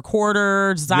 like the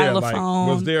recorder, xylophone.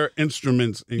 Was there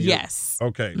instruments in Yes.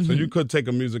 Okay, so you could take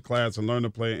a music class and learn to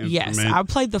play an instrument. Yes, I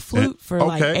played the flute for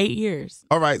like 8 years.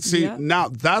 All right, see, now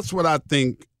that's what I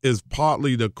think is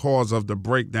partly the cause of the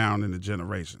breakdown in the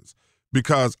generations.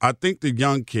 Because I think the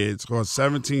young kids who are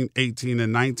 17, 18,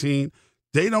 and 19,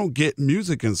 they don't get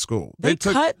music in school. They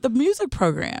cut the music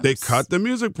programs. They cut the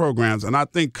music programs, and I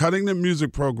think cutting the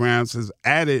music programs has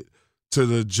added to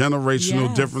the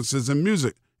generational differences in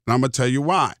music. And I'm going to tell you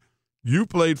why. You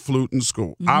played flute in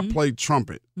school. I played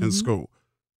trumpet in school.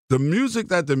 The music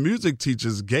that the music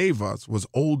teachers gave us was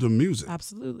older music.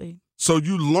 Absolutely. So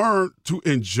you learned to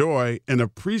enjoy and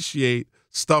appreciate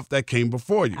stuff that came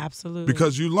before you. Absolutely.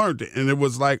 Because you learned it. And it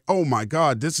was like, oh, my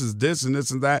God, this is this and this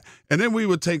and that. And then we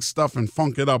would take stuff and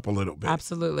funk it up a little bit.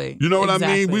 Absolutely. You know what I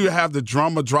mean? We would have the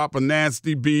drummer drop a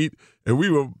nasty beat, and we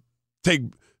would take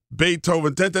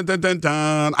Beethoven, dun, dun, dun, dun,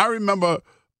 dun. I remember,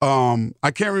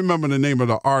 I can't remember the name of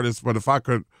the artist, but if I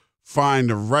could find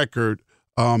the record,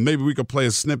 maybe we could play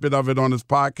a snippet of it on this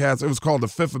podcast. It was called The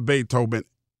Fifth of Beethoven.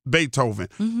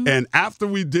 And after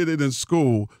we did it in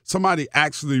school, somebody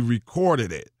actually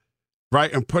recorded it,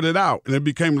 right, and put it out, and it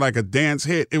became like a dance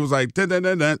hit. It was like and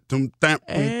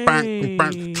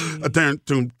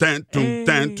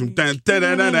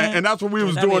that's what we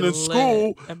was doing in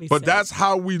school. But that's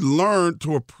how we learned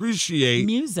to appreciate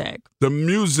the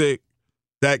music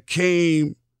that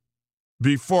came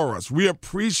before us. We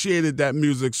appreciated that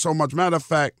music so much. Matter of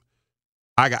fact,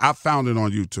 I found it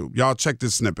on YouTube. Y'all check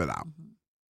this snippet out.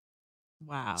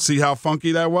 Wow. See how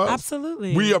funky that was?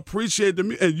 Absolutely. We appreciate the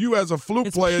music. And you as a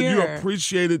flute player, pure. you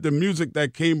appreciated the music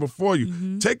that came before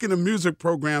you. Taking the music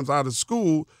programs out of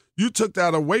school, you took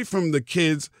that away from the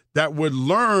kids that would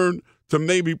learn to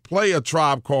maybe play a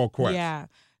Tribe Called Quest. Yeah.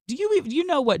 Do you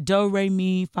know what do, re,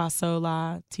 mi, fa, sol,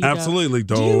 la, ti, do? Absolutely.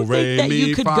 Do, do you re, think that mi,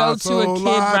 you could fa, go to sol, a kid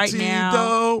la, right ti, now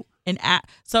do. and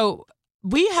so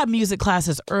we had music class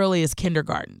as early as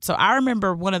kindergarten. So I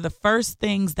remember one of the first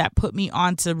things that put me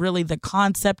onto really the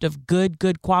concept of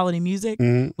good quality music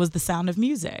was The Sound of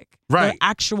Music. Right. The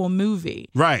actual movie.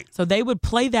 Right. So they would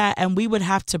play that, and we would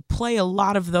have to play a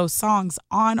lot of those songs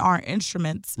on our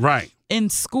instruments. Right. In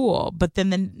school, but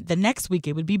then the next week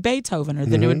it would be Beethoven, or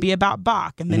then it would be about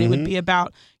Bach, and then it would be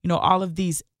about, all of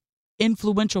these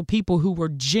influential people who were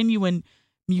genuine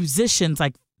musicians,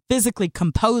 like physically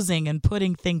composing and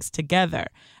putting things together.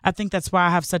 I think that's why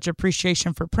I have such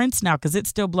appreciation for Prince now, because it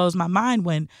still blows my mind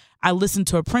when I listen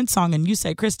to a Prince song and you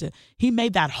say, Krista, he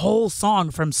made that whole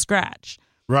song from scratch.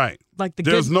 Right. Like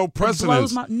there's no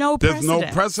precedence. There's no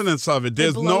precedence of it.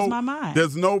 It blows my mind.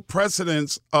 There's no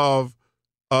precedence of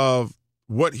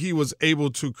what he was able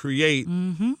to create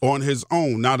on his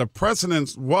own. Now, the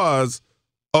precedence was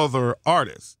other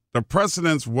artists. The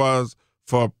precedence was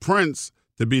for Prince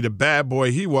to be the bad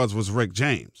boy he was Rick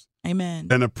James. Amen.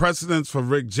 And the precedence for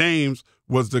Rick James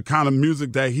was the kind of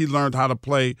music that he learned how to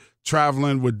play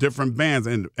traveling with different bands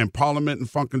and Parliament and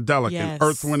Funkadelic and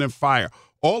Earth, Wind, and Fire.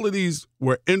 All of these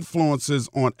were influences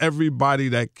on everybody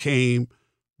that came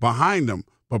behind them.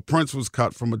 But Prince was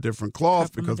cut from a different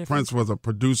cloth because Prince was a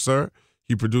producer.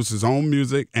 He produced his own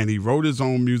music, and he wrote his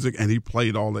own music, and he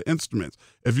played all the instruments.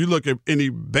 If you look at any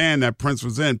band that Prince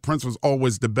was in, Prince was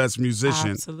always the best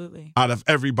musician out of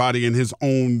everybody in his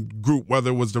own group,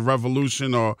 whether it was the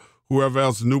Revolution or whoever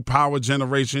else, New Power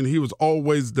Generation. He was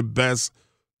always the best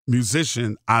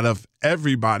musician out of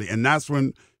everybody, and that's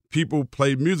when people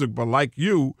played music. But like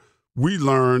you, we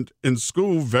learned in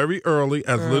school very early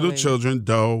as little children,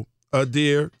 do, a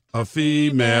deer, a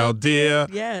female deer,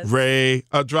 Ray,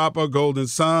 a drop of golden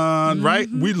sun, right?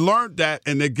 We learned that,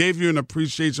 and it gave you an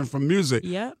appreciation for music.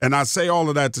 And I say all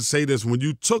of that to say this. When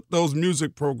you took those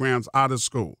music programs out of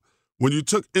school, when you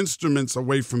took instruments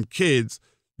away from kids,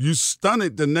 you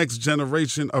stunted the next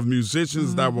generation of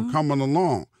musicians that were coming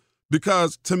along.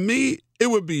 Because to me, it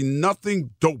would be nothing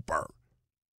doper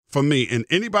for me. And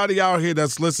anybody out here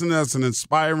that's listening that's an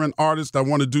inspiring artist that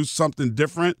want to do something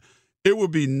different, it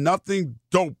would be nothing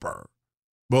doper.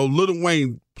 Well, Lil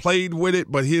Wayne played with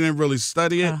it, but he didn't really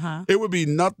study it. It would be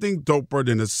nothing doper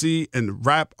than to see a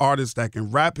rap artist that can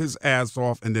rap his ass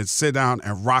off and then sit down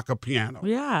and rock a piano.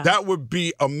 That would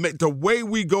be the way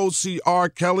we go see R.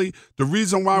 Kelly. The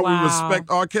reason why we respect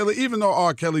R. Kelly, even though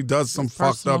R. Kelly does some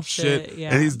fucked up shit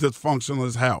and he's dysfunctional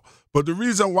as hell. But the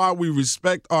reason why we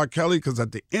respect R. Kelly, because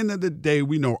at the end of the day,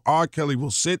 we know R. Kelly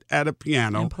will sit at a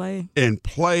piano and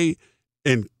play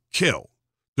and kill.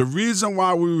 The reason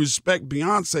why we respect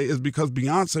Beyonce is because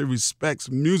Beyonce respects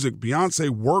music. Beyonce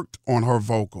worked on her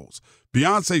vocals.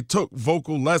 Beyonce took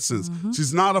vocal lessons.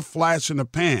 She's not a flash in the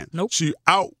pan. Nope. She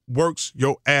outworks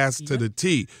your ass to the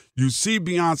T. You see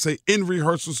Beyonce in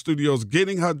rehearsal studios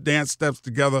getting her dance steps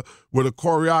together with a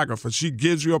choreographer. She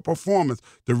gives you a performance.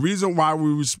 The reason why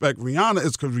we respect Rihanna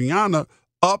is because Rihanna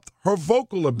upped her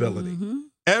vocal ability.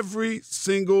 Every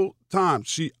single time.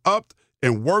 She upped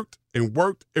and worked and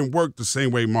worked and worked the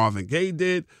same way Marvin Gaye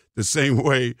did, the same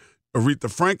way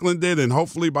Aretha Franklin did, and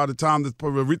hopefully by the time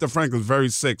Aretha Franklin's very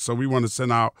sick, so we want to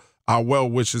send out our well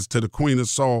wishes to the Queen of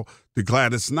Soul. The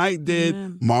Gladys Knight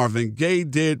did, Marvin Gaye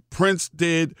did, Prince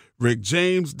did, Rick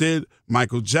James did,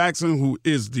 Michael Jackson, who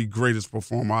is the greatest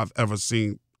performer I've ever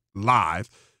seen live.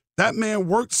 That man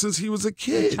worked since he was a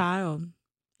kid. Child.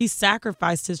 He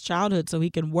sacrificed his childhood so he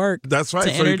can work. That's right,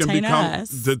 to so he can entertain become us.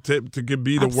 to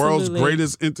be the world's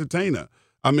greatest entertainer.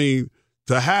 I mean,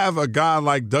 to have a guy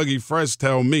like Dougie Fresh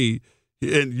tell me,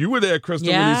 and you were there, Krista,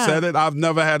 when he said it, I've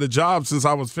never had a job since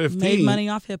I was 15. Made money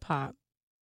off hip-hop.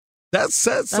 That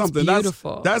says something.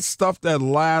 Beautiful. That's stuff that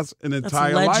lasts an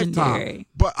entire lifetime.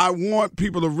 But I want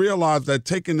people to realize that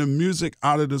taking the music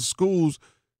out of the schools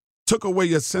took away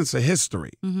your sense of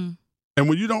history. And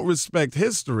when you don't respect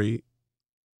history,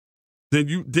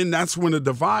 then that's when the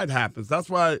divide happens. That's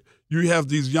why you have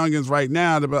these youngins right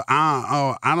now that be,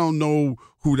 I don't know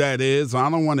who that is. I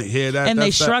don't want to hear that. And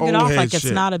that's they shrug it off like shit.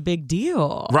 It's not a big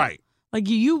deal. Right. Like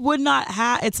you would not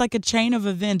have, it's like a chain of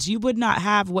events. You would not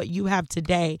have what you have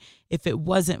today if it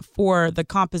wasn't for the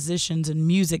compositions and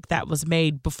music that was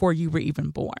made before you were even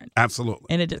born. Absolutely.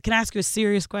 And can I ask you a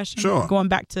serious question? Sure. Going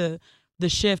back to the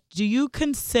shift, do you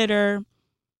consider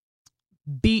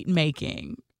beat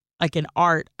making like an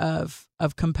art of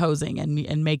composing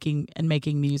and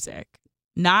making music?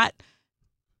 Not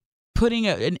putting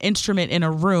an instrument in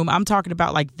a room. I'm talking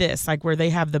about like this, like where they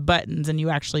have the buttons and you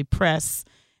actually press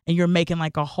and you're making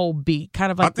like a whole beat,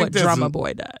 kind of like what Drummer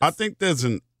Boy does. I think there's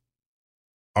an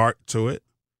art to it,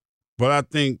 but I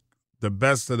think the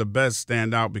best of the best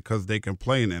stand out because they can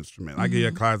play an instrument. I'll give you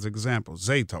a classic example,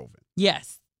 Beethoven.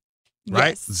 Yes. Right?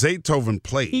 Yes. Beethoven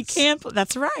plays. He can.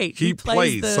 That's right. He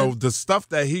plays. So the stuff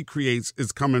that he creates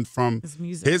is coming from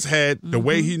his head, the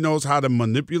way he knows how to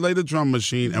manipulate a drum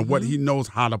machine and what he knows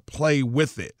how to play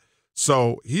with it.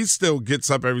 So he still gets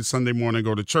up every Sunday morning and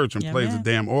go to church and plays a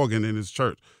damn organ in his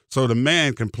church. So the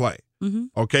man can play.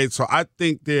 Okay, so I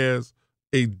think there's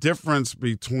a difference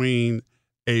between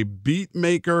a beat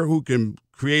maker who can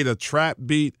create a trap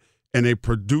beat and a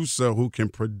producer who can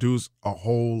produce a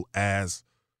whole ass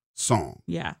song.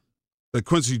 Yeah. The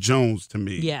Quincy Jones, to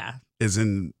me, is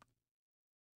an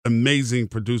amazing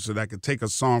producer that could take a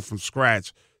song from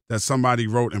scratch that somebody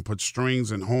wrote and put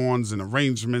strings and horns and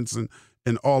arrangements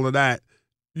and all of that.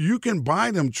 You can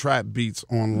buy them trap beats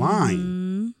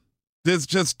online. There's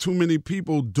just too many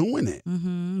people doing it.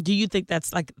 Do you think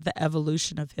that's like the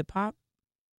evolution of hip hop?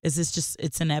 Is this just,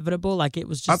 it's inevitable? Like it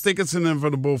was just. I think it's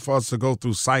inevitable for us to go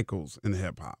through cycles in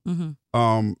hip hop.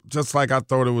 Just like I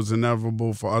thought it was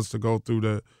inevitable for us to go through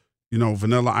the,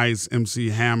 Vanilla Ice,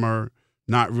 MC Hammer,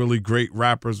 not really great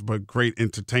rappers, but great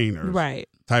entertainers. Right.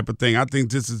 Type of thing. I think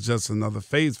this is just another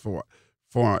phase for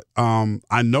it.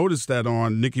 I noticed that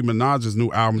on Nicki Minaj's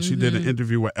new album, she did an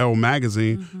interview with Elle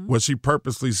Magazine where she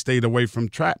purposely stayed away from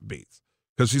trap beats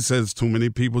because she says too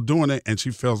many people doing it and she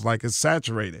feels like it's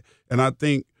saturated. And I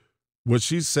think what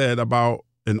she said about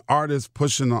an artist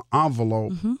pushing the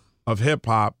envelope of hip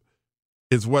hop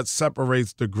is what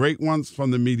separates the great ones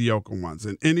from the mediocre ones.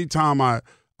 And anytime I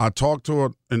talk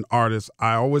to an artist,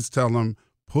 I always tell them,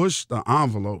 push the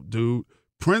envelope, dude.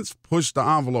 Prince pushed the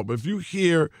envelope. If you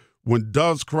hear When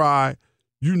Doves Cry,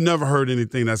 you never heard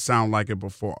anything that sounded like it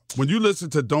before. When you listen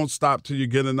to Don't Stop Till You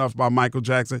Get Enough by Michael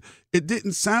Jackson, it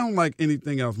didn't sound like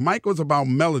anything else. Michael's about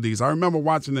melodies. I remember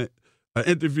watching an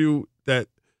interview that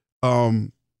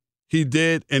he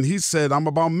did, and he said, I'm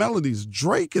about melodies.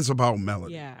 Drake is about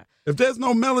melody. Yeah. If there's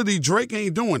no melody, Drake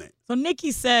ain't doing it. So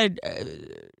Nicki said,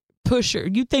 pusher.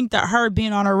 You think that her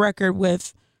being on a record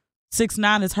with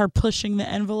 6ix9ine is her pushing the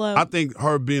envelope? I think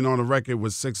her being on the record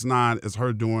with 6ix9ine is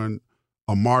her doing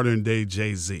a modern day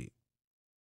Jay-Z.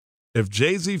 If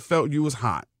Jay-Z felt you was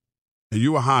hot and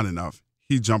you were hot enough,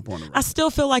 he'd jump on the record. I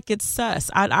still feel like it's sus.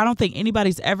 I don't think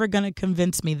anybody's ever going to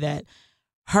convince me that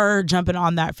her jumping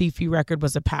on that Fifi record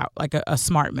was a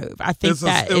smart move. I think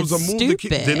it was a move stupid.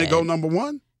 Didn't it go number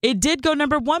one? It did go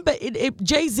number one, but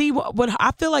Jay-Z would.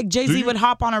 I feel like Jay-Z would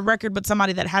hop on a record with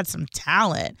somebody that had some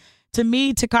talent. To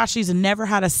me, Tekashi's never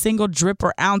had a single drip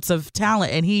or ounce of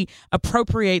talent, and he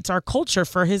appropriates our culture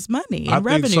for his money and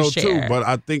revenue share. I think so, too, but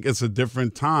I think it's a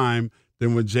different time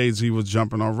than when Jay-Z was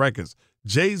jumping on records.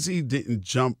 Jay-Z didn't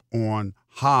jump on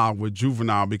Ha with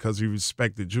Juvenile because he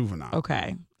respected Juvenile.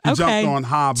 Okay. He jumped on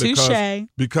Ha Touché.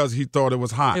 because he thought it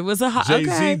was hot. It was a hot. Jay-Z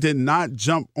okay. did not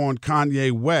jump on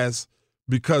Kanye West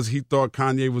because he thought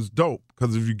Kanye was dope.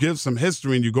 Because if you give some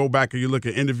history and you go back and you look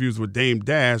at interviews with Dame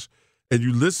Dash and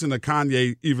you listen to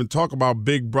Kanye even talk about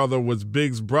Big Brother was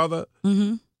Big's brother,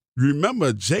 Mm-hmm.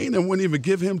 remember, Jay wouldn't even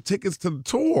give him tickets to the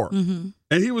tour. Mm-hmm.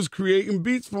 And he was creating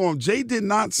beats for him. Jay did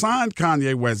not sign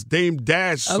Kanye West. Dame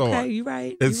Dash saw Okay, it you're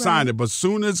right. and signed it. But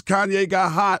soon as Kanye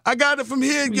got hot, I got it from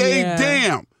here, Jay. Yeah.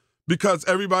 Damn. Because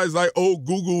everybody's like, oh,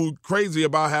 Google crazy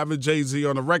about having Jay-Z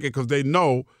on the record because they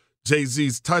know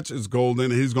Jay-Z's touch is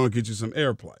golden and he's going to get you some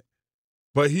airplay.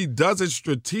 But he does it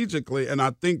strategically, and I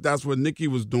think that's what Nicki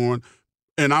was doing.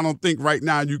 And I don't think right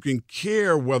now you can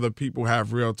care whether people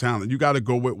have real talent. You got to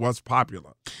go with what's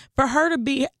popular. For her to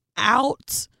be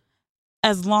out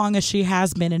as long as she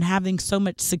has been and having so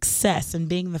much success and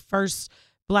being the first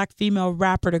Black female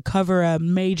rapper to cover a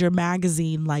major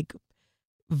magazine like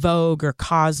Vogue or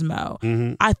Cosmo,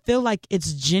 Mm-hmm. I feel like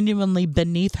it's genuinely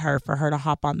beneath her for her to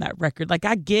hop on that record. Like,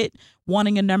 I get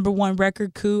wanting a #1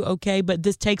 record, cool, okay, but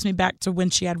this takes me back to when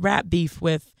she had rap beef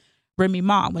with Remy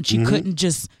Ma, when she couldn't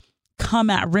just come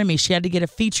at Remy. She had to get a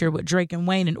feature with Drake and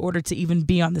Wayne in order to even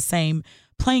be on the same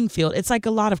playing field. It's like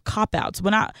a lot of cop-outs.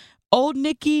 Old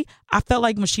Nicki, I felt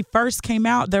like when she first came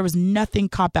out, there was nothing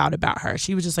cop-out about her.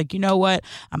 She was just like, you know what?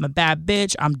 I'm a bad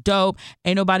bitch. I'm dope.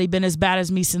 Ain't nobody been as bad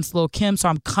as me since Lil' Kim, so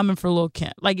I'm coming for Lil'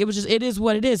 Kim. Like, it is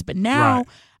what it is. But now, Right.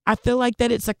 I feel like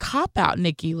that it's a cop-out,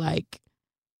 Nicki. Like,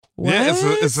 what? Yeah,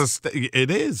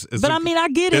 it is. But I mean, I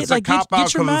get it. It's Like, a cop out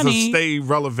get your because money. it's to stay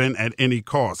relevant at any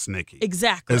cost, Nicki.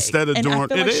 Exactly. Instead of and doing I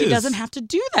feel it like she is. doesn't have to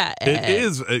do that. It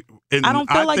is. And I don't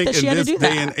feel like think that she in had to this do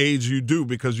day that. and age you do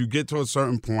because you get to a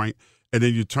certain point and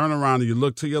then you turn around and you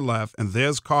look to your left and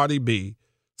there's Cardi B.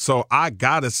 So I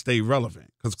gotta stay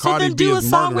relevant because So Cardi then B do a is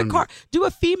song murdering with me. Do a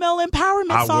female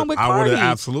empowerment song with I would Cardi. have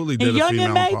absolutely did and a Young female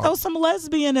and May, empowerment. throw some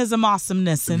lesbianism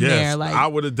awesomeness in Yes, there. Like, I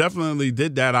would have definitely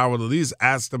did that. I would at least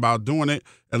asked about doing it.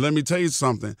 And let me tell you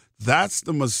something. That's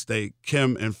the mistake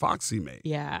Kim and Foxy made.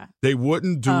 yeah. They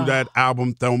wouldn't do that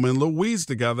album Thelma and Louise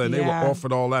together, and they were Yeah.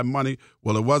 offered all that money.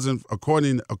 Well, it wasn't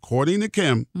according to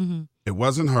Kim. Mm-hmm. It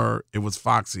wasn't her. It was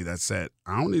Foxy that said,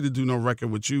 "I don't need to do no record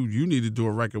with you. You need to do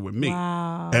a record with me."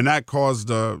 Wow. And that caused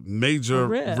a major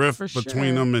rift for between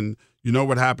sure. them. And you know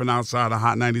what happened outside of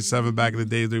Hot 97 back in the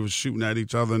day? They was shooting at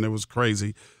each other, and it was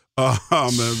crazy.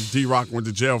 D-Rock went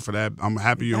to jail for that. I'm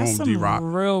happy you're That's home, some D-Rock.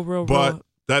 real. But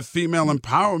that female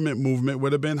empowerment movement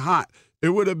would have been hot. It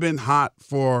would have been hot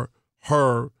for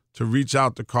her to reach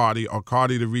out to Cardi or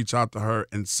Cardi to reach out to her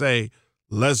and say,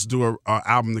 let's do an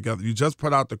album together. You just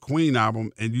put out the Queen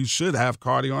album, and you should have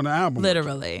Cardi on the album.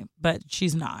 Literally. But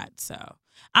she's not. So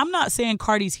I'm not saying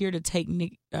Cardi's here to take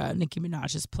Nicki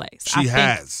Minaj's place. She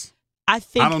has. I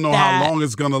think I don't know how long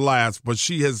it's going to last, but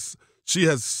she has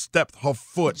stepped her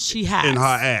foot She has. in her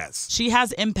ass. She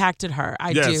has impacted her.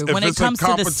 I Yes, do. if When it it's a comes to the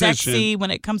competition- sexy,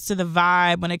 when it comes to the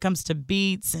vibe, when it comes to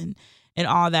beats and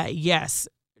all that, yes,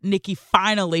 Nicki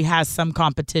finally has some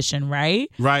competition, right?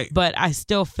 Right. But I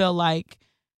still feel like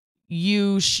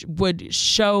you would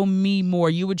show me more.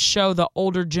 You would show the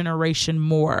older generation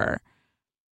more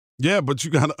Yeah, but you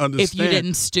got to understand. if you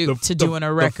didn't stoop to doing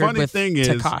a record with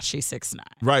Tekashi 6ix9ine.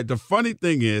 Right. The funny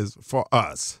thing is for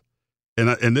us,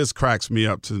 and this cracks me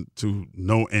up to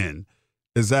no end,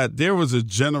 is that there was a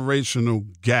generational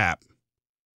gap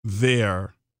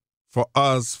there for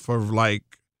us for like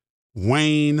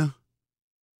Wayne.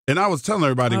 And I was telling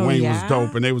everybody Oh, Wayne yeah? was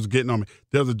dope and they was getting on me.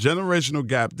 There was a generational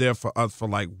gap there for us for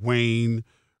like Wayne,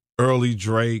 early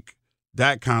Drake,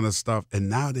 that kind of stuff. And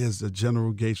now there's a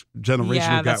generational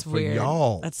Yeah, gap that's for weird.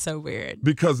 y'all. That's so weird.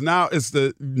 Because now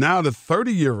the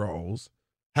 30-year-olds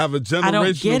have a don't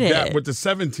generational get gap it. with the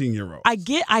 17-year-olds.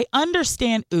 I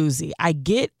understand Uzi. I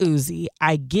get Uzi.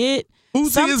 I get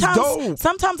Uzi is dope.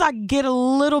 Sometimes I get a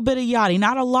little bit of Yachty,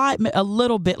 not a lot, a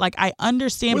little bit. Like I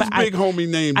understand, What's but big homie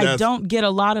name? I that's don't get a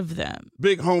lot of them.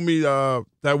 big homie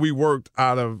that we worked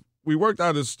out of. We worked out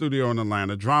of the studio in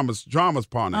Atlanta. Drama's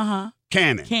partner.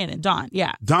 Cannon. Don,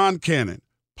 yeah. Don Cannon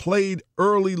played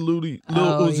early Lil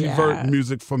Uzi Vert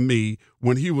music for me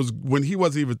when he wasn't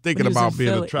even thinking When he was about in being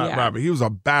a Philly, trap yeah. rapper. He was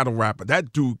a battle rapper.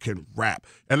 That dude can rap.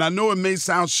 And I know it may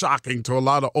sound shocking to a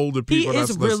lot of older He people is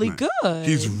that's really listening. good.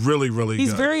 He's really, really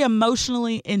He's good. very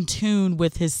emotionally in tune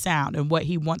with his sound and what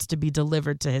he wants to be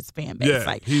delivered to his fan base. Yeah,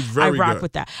 Like he's very I rock good.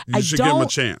 with that. You should give him a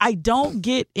chance. I don't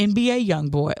get NBA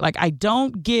YoungBoy. Like I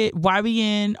don't get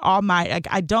YBN All Might. Like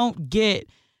I don't get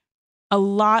a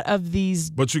lot of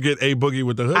these. But you get A Boogie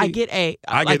with the hoodie. I get A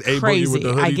Boogie with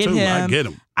the hoodie I get too. him. I get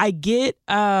him. I get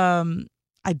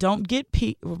I don't get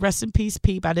Peep. Rest in peace,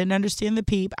 Peep. I didn't understand the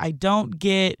Peep. I don't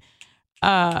get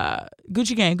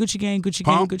Gucci Gang, Gucci Gang, Gucci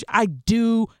Gang, Pump? Gucci. I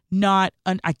do not.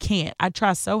 I can't. I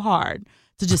try so hard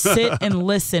to just sit and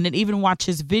listen and even watch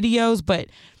his videos, but.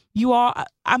 You all,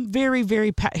 I'm very,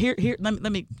 very here. Let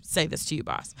me say this to you,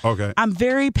 boss. Okay. I'm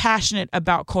very passionate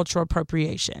about cultural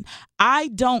appropriation. I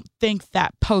don't think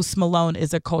that Post Malone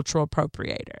is a cultural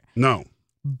appropriator. No.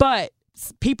 But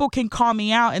people can call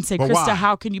me out and say, But Krista, why?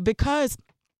 how can you? Because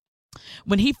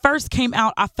when he first came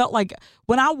out, I felt like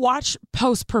when I watch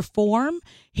Post perform,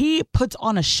 he puts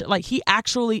on a like he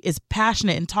actually is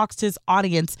passionate and talks to his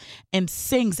audience and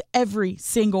sings every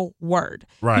single word.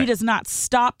 Right. He does not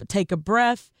stop, take a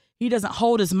breath. He doesn't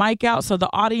hold his mic out so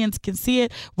the audience can see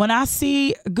it. When I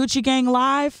see Gucci Gang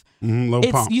live,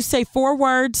 you say 4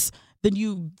 words, then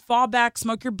you fall back,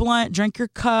 smoke your blunt, drink your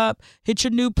cup, hit your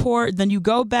Newport, then you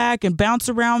go back and bounce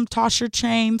around, toss your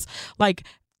chains. Like,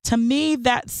 to me,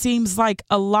 that seems like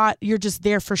a lot. You're just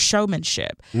there for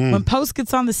showmanship. When Post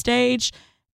gets on the stage,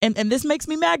 and this makes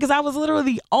me mad because I was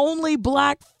literally the only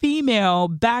black female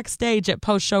backstage at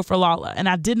Post Show for Lala. And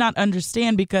I did not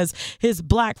understand because his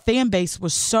black fan base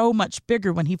was so much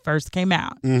bigger when he first came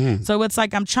out. So it's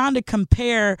like I'm trying to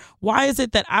compare. Why is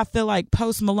it that I feel like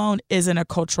Post Malone isn't a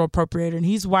cultural appropriator and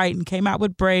he's white and came out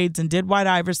with braids and did White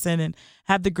Iverson and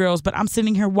had the girls, but I'm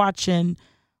sitting here watching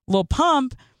Lil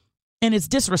Pump and it's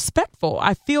disrespectful.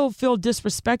 I feel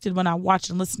disrespected when I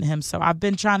watch and listen to him. So I've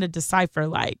been trying to decipher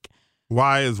like,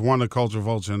 why is one a culture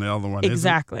vulture and the other one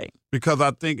exactly? Isn't? Because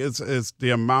I think it's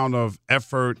the amount of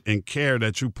effort and care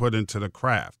that you put into the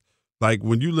craft. Like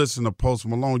when you listen to Post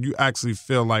Malone, you actually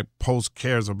feel like Post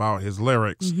cares about his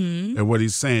lyrics and what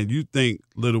he's saying. You think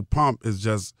Little Pump is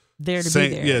just there to be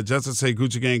there. Yeah, just to say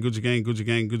Gucci Gang, Gucci Gang, Gucci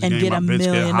Gang, Gucci and Gang. Get My $1 bitch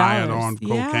million get hired on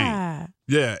cocaine.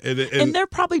 Yeah, and they're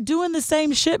probably doing the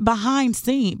same shit behind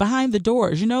the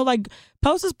doors. You know, like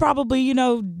Post is probably,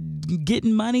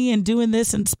 getting money and doing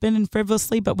this and spending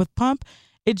frivolously. But with Pump,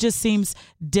 it just seems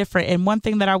different. And one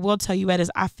thing that I will tell you, Ed,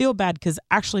 is I feel bad because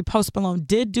actually Post Malone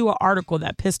did do an article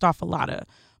that pissed off a lot of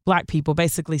black people,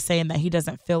 basically saying that he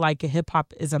doesn't feel like hip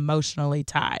hop is emotionally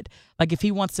tied. Like if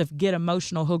he wants to get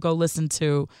emotional, he'll go listen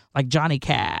to like Johnny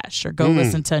Cash or go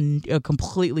listen to a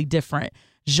completely different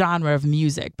genre of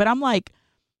music. But I'm like,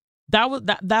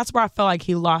 that's where I felt like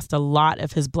he lost a lot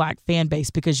of his black fan base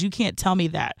because you can't tell me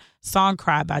that Song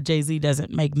Cry by Jay-Z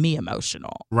doesn't make me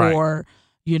emotional. Right. Or,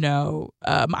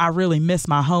 I Really Miss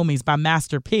My Homies by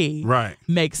Master P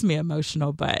makes me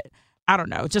emotional. But I don't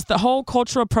know, just the whole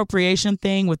cultural appropriation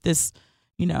thing with this,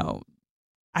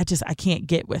 I can't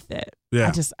get with it.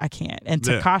 Yeah. I can't. And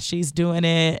Tekashi's doing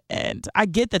it. And I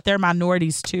get that they're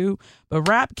minorities too, but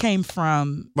rap came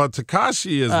from. But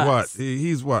Tekashi is what?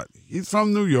 He's what? He's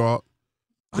from New York.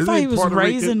 I thought he was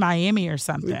raised in Miami or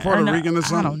something. Puerto Rican or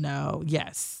something? I don't know.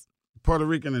 Yes. Puerto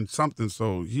Rican and something,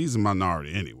 so he's a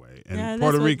minority anyway. And Yeah,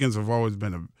 Puerto Ricans have always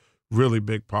been a really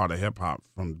big part of hip hop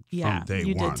from day one.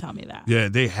 You did tell me that. Yeah,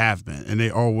 they have been, and they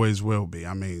always will be.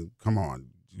 I mean, come on.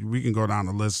 We can go down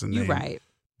the list and You're name right.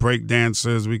 break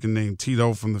dancers. We can name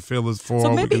Tito from the Fearless Four.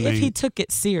 So maybe if he took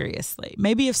it seriously,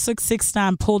 maybe if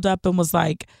 6ix9ine pulled up and was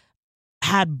like,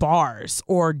 had bars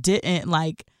or didn't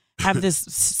like have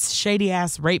this shady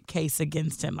ass rape case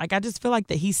against him. Like, I just feel like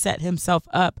that he set himself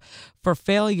up for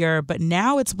failure, but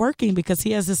now it's working because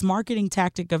he has this marketing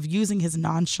tactic of using his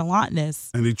nonchalantness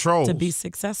and he trolls to be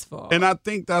successful. And I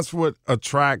think that's what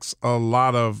attracts a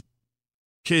lot of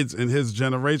kids in his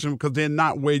generation because they're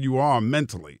not where you are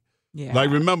mentally. Yeah.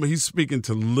 Like, remember, he's speaking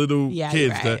to little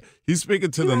kids. Right. He's speaking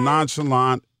to the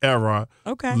nonchalant era.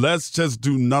 Okay. Let's just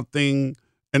do nothing.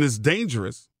 And it's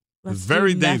dangerous. It's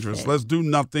very dangerous. Let's do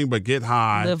nothing but get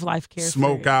high. Live life carefree.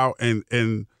 Smoke out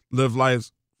and live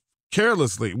life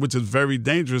carelessly, which is very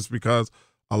dangerous because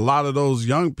a lot of those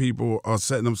young people are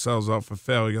setting themselves up for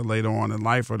failure later on in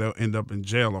life or they'll end up in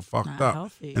jail or fucked up.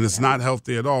 Healthy, and it's not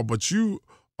healthy at all. But you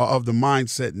are of the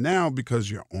mindset now because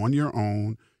you're on your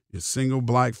own. You're single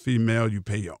black female. You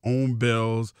pay your own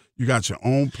bills. You got your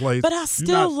own place. But I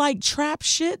still like trap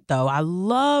shit, though. I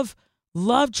love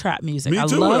trap music. Me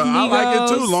too. I love I like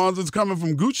it too, Migos. long as it's coming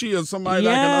from Gucci or somebody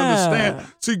that I can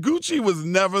understand. See, Gucci was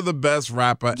never the best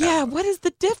rapper Yeah, ever. what is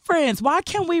the difference? Why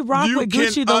can't we rock You with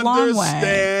Gucci can the long way?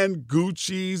 understand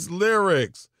Gucci's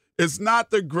lyrics. It's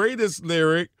not the greatest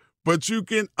lyric, but you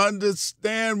can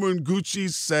understand when Gucci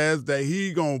says that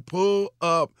he gonna pull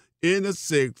up in a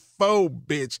 6'4",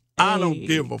 bitch. I don't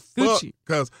give a fuck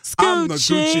because I'm the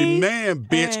Gucci man,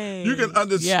 bitch. Hey. You can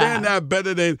understand that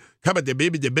better than come at the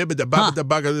baby, the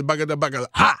bugger,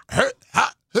 hot.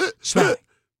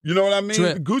 You know what I mean?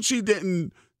 Drip. Gucci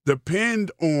didn't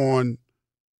depend on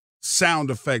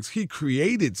sound effects. He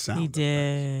created sound He effects.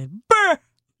 did. Brr.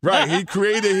 Right. He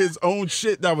created his own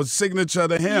shit that was signature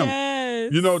to him.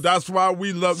 Yes. You know, that's why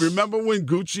we love. Remember when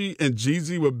Gucci and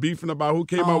Jeezy were beefing about who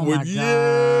came up with? God. Yeah.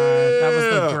 That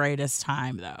was the greatest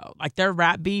time, though. Like, their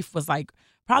rap beef was like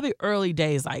probably early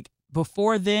days. Like,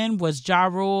 before then was Ja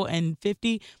Rule and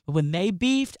 50. But when they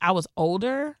beefed, I was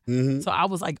older. Mm-hmm. So I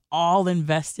was like all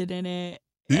invested in it.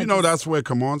 Do you know that's where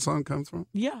Come On Son comes from?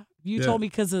 Yeah. You told me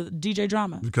because of DJ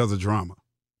Drama. Because of Drama.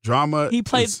 Drama. He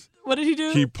played, what did he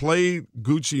do? He played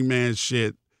Gucci Man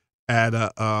shit at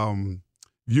a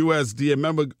USDA.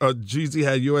 Remember Jeezy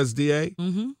had USDA?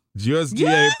 Mm-hmm.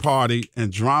 USDA party,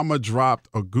 and Drama dropped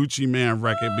a Gucci Man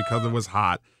record because it was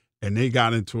hot, and they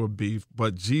got into a beef,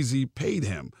 but Jeezy paid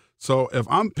him. So if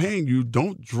I'm paying you,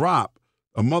 don't drop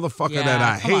a motherfucker that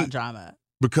I hate. On, Drama.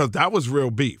 Because that was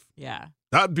real beef. Yeah.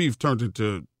 That beef turned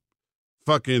into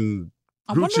fucking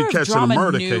I Gucci wonder if catching Drama a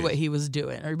murder knew case. what he was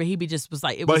doing, or he just was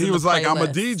like, but he was like, I'm a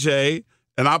playlist. DJ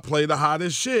and I play the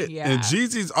hottest shit. Yeah. And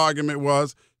Jeezy's argument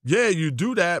was, yeah, you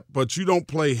do that, but you don't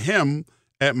play him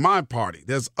at my party.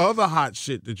 There's other hot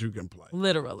shit that you can play.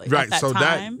 Literally. Right. At that so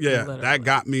time, that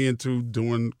got me into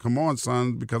doing Come On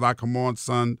Son, because I Come On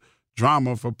Son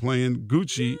Drama for playing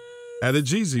Gucci at a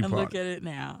Jeezy party. Look at it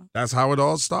now. That's how it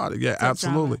all started. Yeah,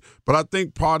 absolutely. Drama. But I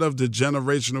think part of the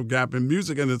generational gap in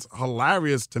music, and it's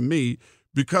hilarious to me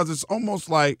because it's almost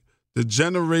like the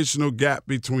generational gap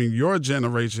between your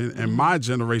generation and my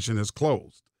generation is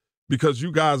closed. Because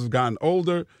you guys have gotten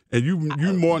older and you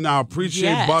more now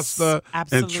appreciate Busta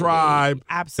and Tribe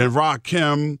and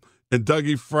Rakim and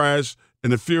Dougie Fresh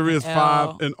and the Furious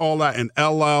Five and all that, and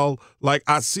LL. Like,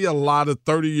 I see a lot of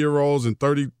 30-year-olds and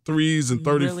 33s and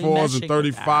 34s and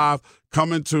 35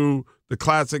 coming to the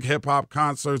classic hip-hop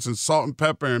concerts, and Salt and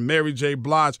Pepper and Mary J.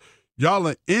 Blige. Y'all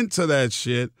are into that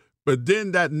shit, but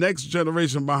then that next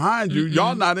generation behind you,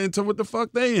 y'all not into what the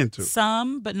fuck they into.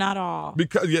 Some, but not all.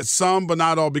 Some, but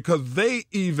not all, because they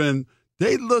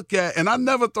look at, and I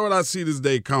never thought I'd see this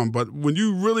day come, but when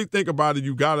you really think about it,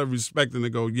 you got to respect them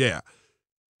and go, yeah.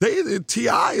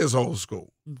 T.I. is old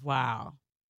school. Wow.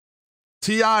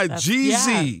 T.I.,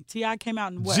 Jeezy. Yeah. T.I. came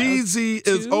out in what? Jeezy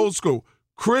is old school.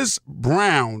 Chris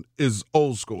Brown is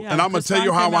old school. Yeah, and I'm going to tell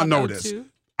you how I know this.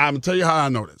 I'm going to tell you how I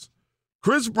know this.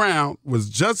 Chris Brown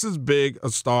was just as big a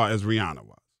star as Rihanna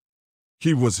was.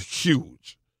 He was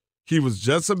huge. He was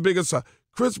just as big a star.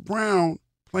 Chris Brown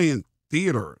playing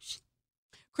theaters.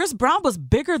 Chris Brown was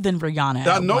bigger than Rihanna.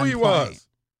 I know he was.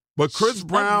 But Chris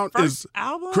Brown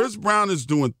is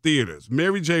doing theaters.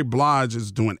 Mary J. Blige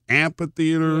is doing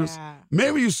amphitheaters. Yeah.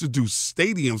 Mary used to do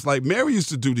stadiums. Like, Mary used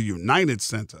to do the United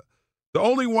Center. The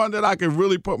only one that I can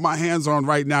really put my hands on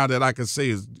right now that I can say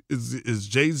is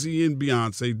Jay-Z and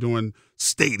Beyonce doing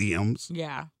stadiums.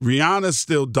 Yeah. Rihanna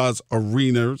still does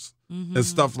arenas and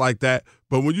stuff like that.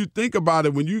 But when you think about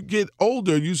it, when you get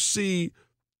older, you see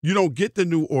you don't get the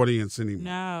new audience anymore.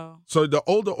 No. So the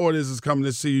older audience is coming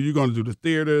to see you. You're going to do the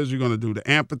theaters. You're going to do the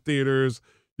amphitheaters.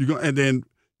 And then,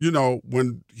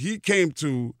 when he came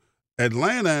to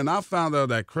Atlanta and I found out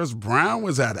that Chris Brown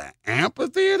was at an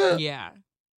amphitheater. Yeah.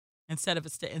 Instead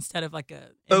of like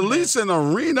a. At least an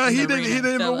arena. He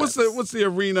didn't. What's the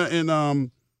arena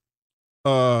in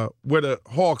where the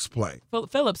Hawks play?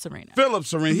 Phillips Arena.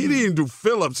 Phillips Arena. He didn't even do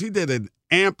Phillips. He did an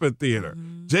amphitheater.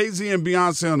 Jay-Z and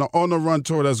Beyonce on the run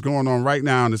tour that's going on right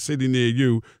now in the city near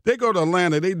you. They go to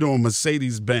Atlanta. They doing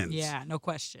Mercedes-Benz. Yeah, no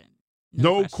question.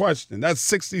 No question. That's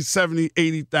 60, 70,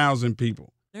 80,000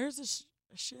 people. There's a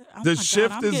shift. The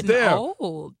shift is there.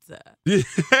 Old. Yeah.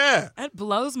 That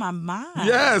blows my mind.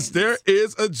 Yes, there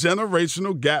is a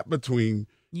generational gap between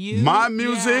my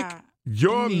music,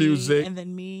 your music, and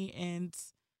then me and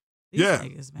yeah.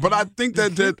 niggas, man. But I think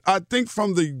I think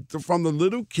from the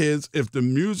little kids, if the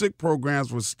music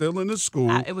programs were still in the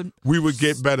school, we would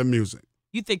get better music.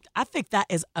 I think that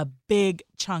is a big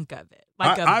chunk of it.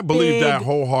 I believe that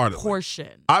wholeheartedly.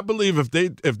 Portion. I believe if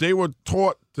they were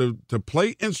taught to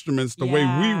play instruments the way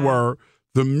we were,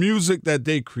 the music that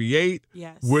they create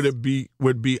would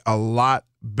be a lot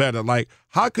better. Like,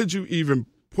 how could you even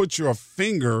put your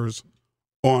fingers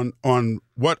on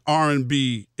what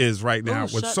R&B is right now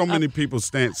with so many people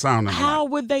sounding How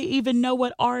alike? would they even know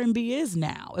what R&B is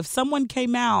now? If someone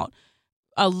came out,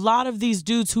 a lot of these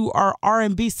dudes who are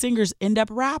R&B singers end up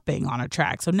rapping on a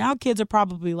track. So now kids are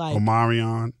probably like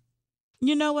Omarion.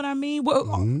 You know what I mean?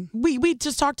 Well, we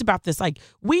just talked about this. Like,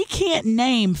 we can't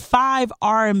name 5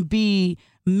 R&B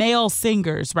male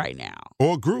singers right now.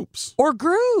 Or groups.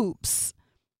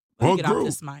 Let me get off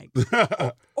this mic.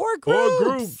 Or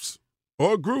groups.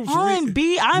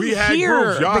 R&B. I'm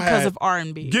here because of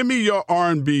R&B. Give me your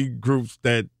R&B groups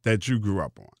that you grew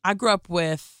up on. I grew up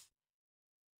with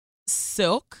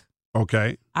Silk.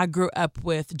 Okay. I grew up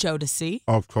with Jodeci.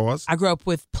 Of course. I grew up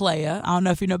with Playa. I don't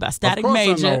know if you know about Static of course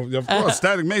Major. I know. Of course,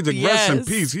 Static Major. Rest in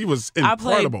peace. He was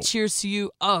incredible. I played Cheers to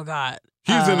You. Oh, God.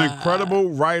 He's an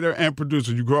incredible writer and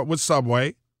producer. You grew up with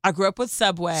Subway. I grew up with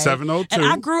Subway. 702. And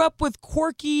I grew up with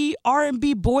quirky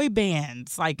R&B boy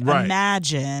bands like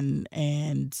Imagine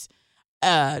and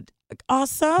All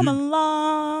Summer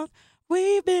Long.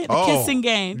 We've been the Kissing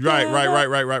Game. Right. And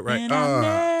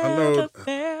I never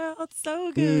felt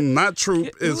so good. Not Troop.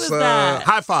 It's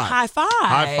High Five. High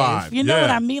Five. You know what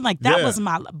I mean? Like that was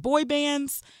my boy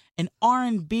bands and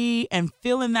R&B and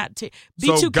feeling that.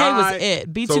 B2K was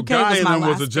it. B2K was my last and them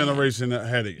was a band. generation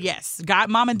ahead of you. Yes.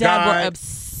 Mom and Dad were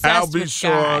obsessed Al B. with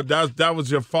Shore. Guy. That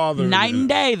was your father. Night and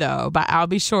Day, though, by Al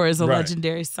B. Shore is a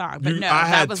legendary song. But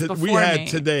that was before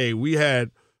me. We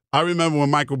had. I remember when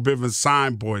Michael Bivins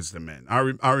signed Boyz II Men.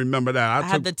 I remember that. I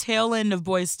had the tail end of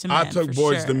Boyz II Men. I took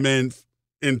Boyz II Men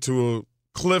into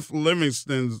Cliff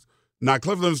Livingston's. Now,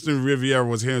 Cliff Livingston Riviera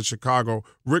was here in Chicago.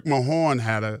 Rick Mahorn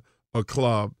had a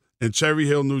club in Cherry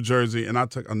Hill, New Jersey, and I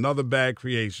took Another Bad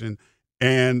Creation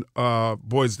and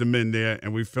Boyz II Men there,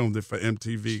 and we filmed it for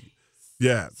MTV.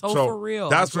 Yeah. Soul for Real.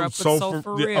 That's what Soul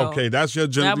for Real. Okay, that's your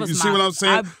generation. You see what I'm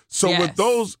saying? With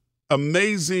those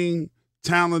amazing,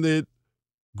 talented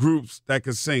groups that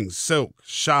could sing, Silk,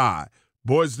 Shy,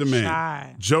 Boyz II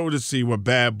Men, Jodeci were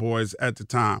bad boys at the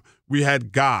time. We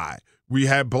had Guy. We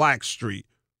had Blackstreet.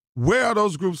 Where are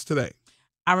those groups today?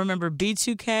 I remember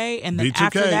B2K, and then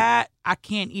after that, I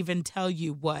can't even tell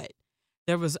you what.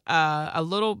 There was a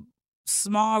little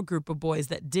small group of boys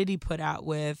that Diddy put out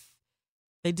with.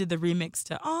 They did the remix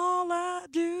to All I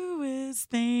Do Is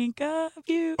Think of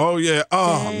You. Oh, yeah.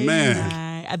 Oh,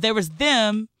 man. There was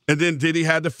them. And then Diddy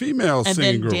had the female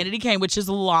singing group. And then Danity Kane, which is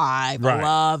live. Right. I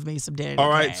love me some Danity Kane. All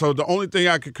right, so the only thing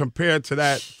I could compare to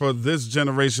that for this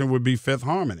generation would be Fifth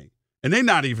Harmony. And they're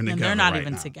not even together. They're not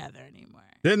even together anymore.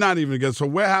 They're not even together. So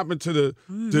what happened to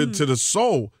the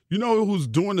soul? You know who's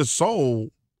doing the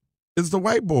soul is the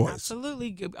white boys.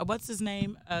 Absolutely. What's his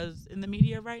name in the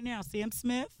media right now? Sam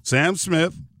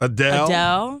Smith.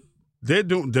 Adele. They're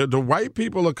doing the white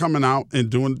people are coming out and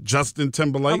doing Justin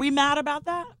Timberlake. Are we mad about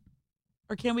that?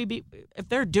 Or can we be, if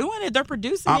they're doing it, they're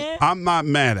producing it. I'm not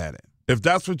mad at it. If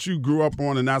that's what you grew up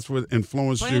on and that's what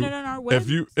influenced you,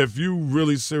 if you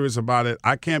really serious about it,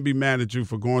 I can't be mad at you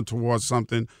for going towards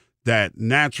something that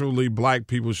naturally black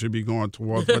people should be going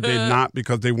towards, but they're not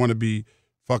because they want to be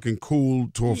fucking cool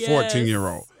to a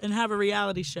 14-year-old. And have a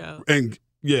reality show. And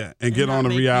get on a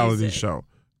reality show.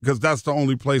 Because that's the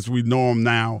only place we know them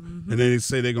now. Mm-hmm. And then they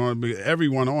say they're going to be,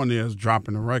 everyone on there is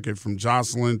dropping a record from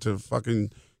Jocelyn to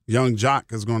fucking Young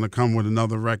Jock is going to come with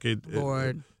another record.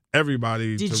 Lord.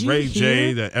 Everybody, to Ray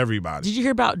J, to everybody. Did you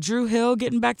hear about Drew Hill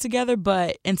getting back together?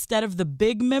 But instead of the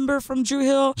big member from Drew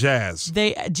Hill,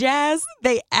 they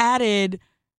added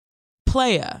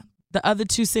Playa, the other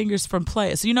two singers from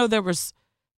Playa. So there was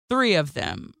 3 of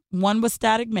them. One was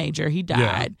Static Major. He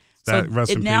died.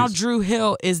 Now Drew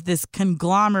Hill is this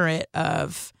conglomerate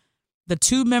of the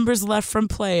 2 members left from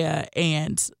Playa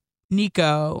and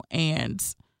Nico and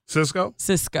Cisco.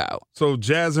 So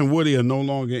Jazz and Woody are no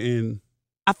longer in.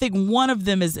 I think one of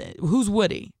them is who's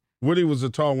Woody. Woody was the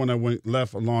tall one that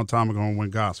left a long time ago and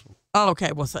went gospel. Oh,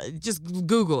 okay. Well, so just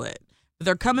Google it.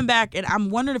 They're coming back, and I'm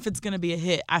wondering if it's going to be a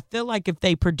hit. I feel like if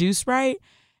they produce right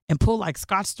and pull like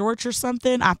Scott Storch or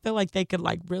something, I feel like they could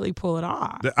like really pull it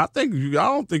off. I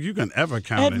don't think you can ever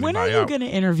count anybody out. When are you going to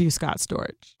interview Scott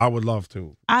Storch? I would love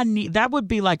to. That would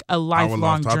be like a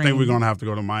lifelong dream. I think we're going to have to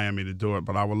go to Miami to do it,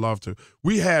 but I would love to.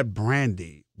 We had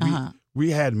Brandy.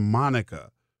 We had Monica.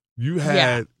 You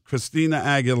had Christina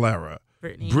Aguilera,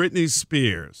 Britney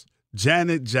Spears,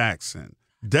 Janet Jackson,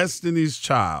 Destiny's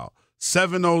Child,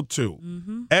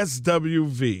 702,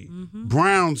 SWV,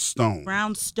 Brownstone,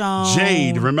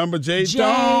 Jade. Remember Jade?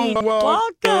 Don't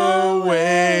walk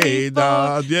away,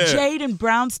 dog. Yeah. Jade and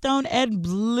Brownstone,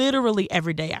 literally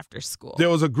every day after school. There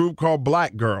was a group called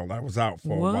Black Girl that was out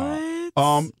for a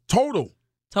while.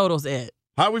 Total's it.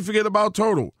 How we forget about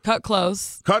Total? Cut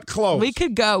close. We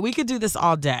could go. We could do this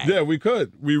all day. Yeah, we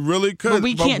could. We really could. But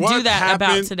we can't do that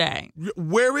about today.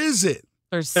 Where is it?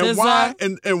 There's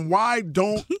SZA. And why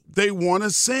don't they want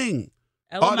to sing?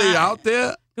 Are they out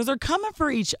there? Because they're coming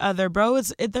for each other, bro.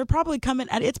 They're probably coming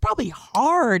at it. It's probably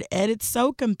hard, Ed. It's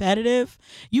so competitive.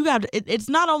 It's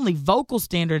not only vocal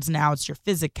standards now. It's your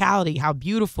physicality, how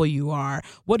beautiful you are.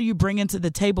 What do you bring into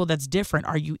the table that's different?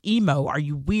 Are you emo? Are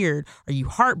you weird? Are you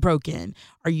heartbroken?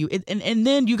 Are you? And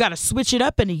then you got to switch it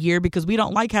up in a year because we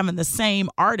don't like having the same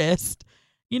artist.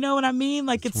 You know what I mean?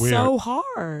 Like it's weird. So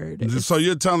hard. So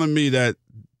you're telling me that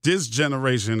this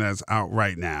generation that's out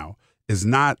right now is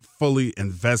not fully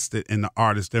invested in the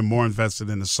artist. They're more invested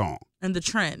in the song. And the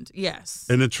trend, yes.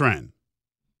 In the trend.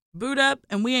 Boot up,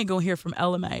 and we ain't going to hear from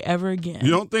LMA ever again.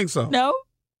 You don't think so? No.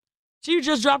 She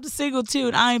just dropped a single, too,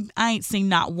 and I ain't seen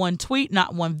not one tweet,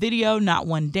 not one video, not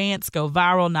one dance go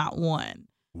viral, not one.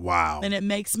 Wow. And it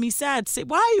makes me sad. See,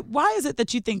 why is it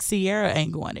that you think Ciara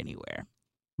ain't going anywhere?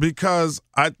 Because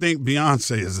I think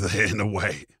Beyonce is there in a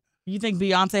way. You think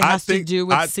Beyonce has to do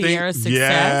with Ciara's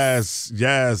success?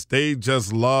 Yes. They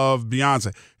just love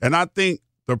Beyonce. And I think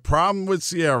the problem with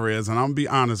Ciara is, and I'm going to be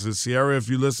honest with Ciara, if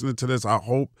you're listening to this, I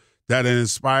hope that it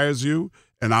inspires you,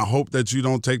 and I hope that you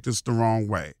don't take this the wrong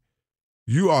way.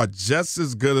 You are just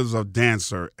as good as a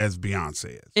dancer as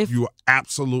Beyonce is. You are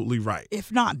absolutely right.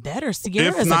 If not better.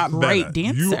 Ciara is a great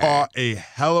dancer. You are a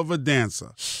hell of a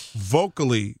dancer.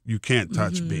 Vocally, you can't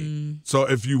touch B. So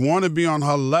if you want to be on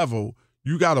her level,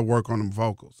 you got to work on them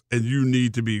vocals. And you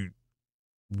need to be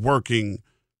working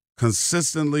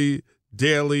consistently,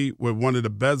 daily, with one of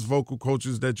the best vocal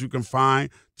coaches that you can find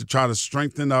to try to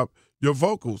strengthen up your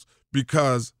vocals.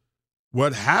 Because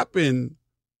what happened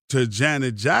to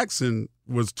Janet Jackson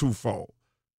was twofold.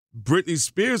 Britney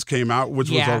Spears came out, which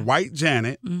was a white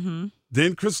Janet.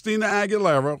 Then Christina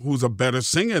Aguilera, who's a better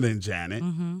singer than Janet.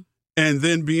 And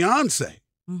then Beyonce.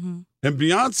 And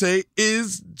Beyonce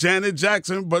is Janet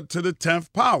Jackson, but to the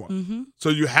 10th power. So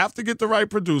you have to get the right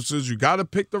producers. You got to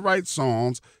pick the right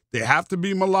songs. They have to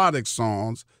be melodic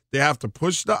songs. They have to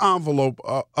push the envelope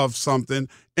of something.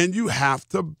 And you have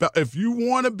to, if you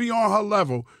want to be on her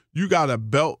level, you got to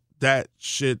belt that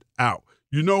shit out.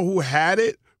 You know who had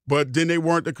it, but then they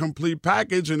weren't the complete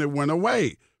package and it went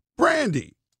away?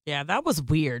 Brandy. Yeah, that was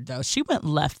weird, though. She went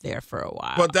left there for a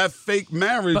while. But that fake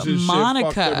marriage but and Monica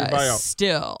shit fucked everybody out.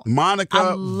 Still.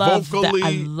 Monica, vocally,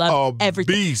 I love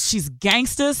everything. Beast. She's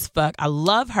gangsta as fuck. I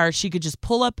love her. She could just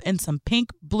pull up in some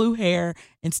pink blue hair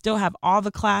and still have all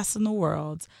the class in the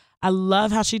world. I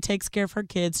love how she takes care of her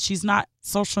kids. She's not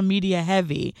social media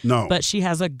heavy. No. But she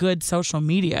has a good social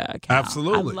media account.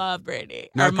 Absolutely. I love Brandy.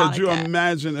 Now, could you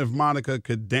imagine if Monica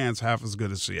could dance half as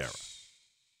good as Ciara?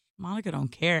 Monica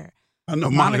don't care. I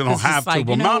know Monica don't have to,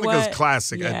 but Monica's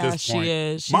classic at this point. She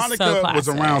is. She's Monica so was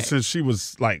around since she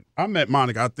was like, I met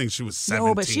Monica, I think she was 17.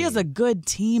 No, but she has a good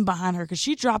team behind her because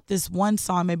she dropped this one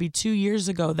song maybe 2 years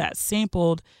ago that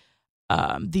sampled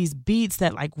these beats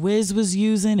that like Wiz was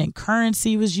using and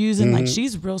Currency was using. Like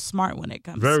she's real smart when it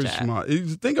comes to very smart. If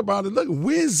you think about it, look,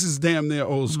 Wiz is damn near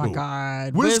old school. Oh my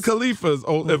God. Wiz Khalifa is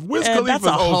old. If Wiz Khalifa is old school. That's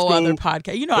a whole other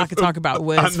podcast. You know, I could talk about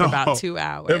Wiz for about 2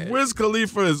 hours. If Wiz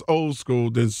Khalifa is old school,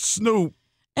 then Snoop.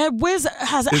 And Wiz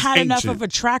has had ancient. enough of a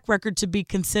track record to be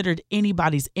considered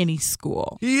anybody's any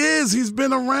school. He is. He's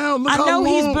been around. Look I know how long.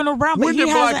 he's been around, but when he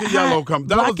did Black hasn't and Yellow had, come?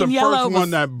 That Black was the and Yellow first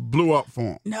one that blew up for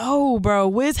him. No, bro.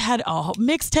 Wiz had a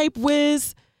mixtape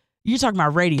Wiz. You're talking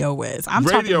about Radio Wiz. I'm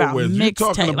talking about Wiz. You're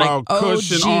talking mixtape. about like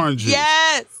Kush and Oranges.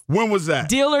 Yes. When was that?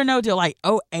 Deal or No Deal, like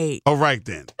 08. Oh, right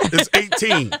then. It's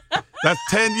 18. That's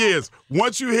 10 years.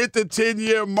 Once you hit the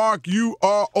 10-year mark, you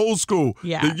are old school.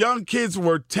 Yeah. The young kids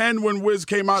were 10 when Wiz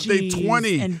came out. Jeez, They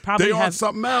 20. and probably they on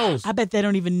something else. I bet they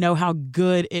don't even know how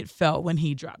good it felt when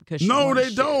he dropped. No,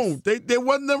 they don't. They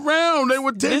wasn't around. They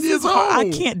were 10 years old. I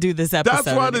can't do this episode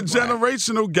That's why anymore. the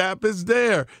generational gap is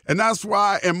there. And that's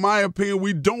why, in my opinion,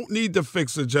 we don't need to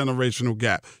fix the generational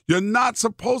gap. You're not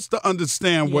supposed to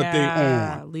understand what they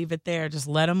own. Leave it there. Just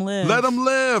let them live. Let them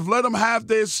live. Let them have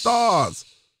their stars.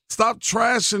 Stop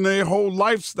trashing their whole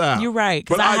lifestyle. You're right,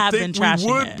 because I have been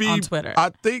trashing it on Twitter.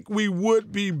 I think we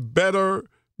would be better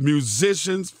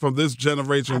musicians from this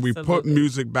generation. Absolutely. We put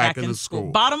music back in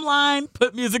school. Bottom line,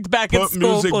 put music back in school, Put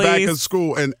music back please. in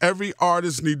school. And every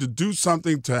artist need to do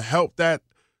something to help that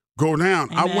go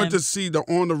down. Amen. I went to see the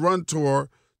On the Run tour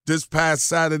this past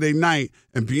Saturday night,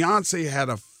 and Beyonce had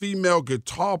a female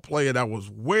guitar player that was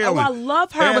wailing. Oh, I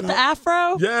love her with the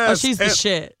afro. Yes. Oh, she's the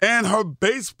shit. And her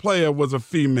bass player was a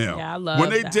female. Yeah, I love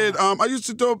when they that. did, I used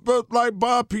to do it like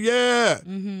Bob Pierre.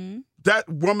 Mm-hmm. That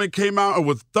woman came out and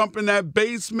was thumping that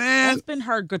bass, man. That's been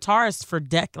her guitarist for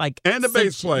and the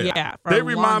bass player. Yeah, they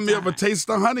remind me of A Taste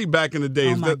of Honey back in the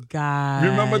days. Oh my God!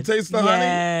 Remember Taste of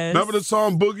Honey? Remember the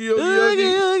song Boogie Oogie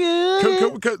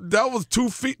Oogie? That was 2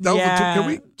 feet. That was can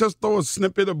we just throw a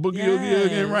snippet of Boogie Oogie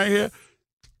Oogie in right here?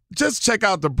 Just check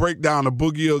out the breakdown of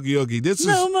Boogie Oogie Oogie. This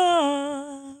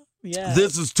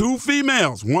is 2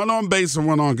 females, one on bass and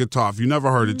one on guitar. If you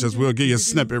never heard it, we'll give you a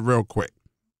snippet real quick.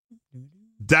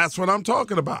 That's what I'm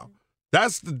talking about.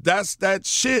 That's that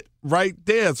shit right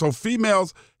there. So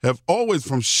females have always,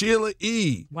 from Sheila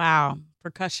E. Wow,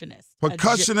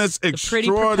 percussionist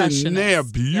Extraordinaire,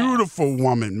 beautiful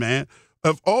woman, man,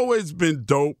 have always been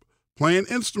dope playing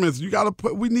instruments.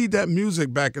 We need that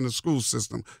music back in the school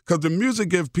system because the music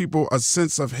gives people a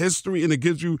sense of history, and it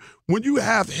gives you, when you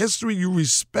have history, you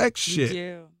respect shit.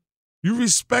 You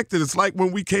respect it. It's like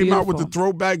when we came out with the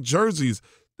throwback jerseys.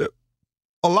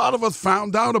 A lot of us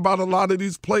found out about a lot of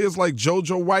these players like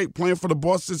JoJo White playing for the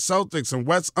Boston Celtics and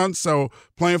Wes Unseld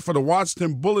playing for the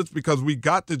Washington Bullets because we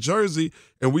got the jersey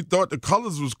and we thought the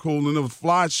colors was cool and it was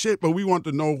fly shit, but we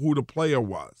wanted to know who the player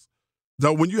was.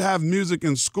 So when you have music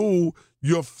in school,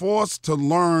 you're forced to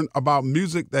learn about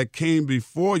music that came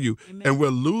before you. Amen. And we're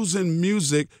losing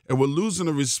music and we're losing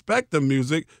the respect of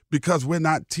music because we're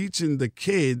not teaching the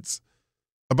kids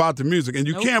about the music. And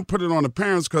you can't put it on the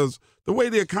parents because the way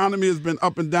the economy has been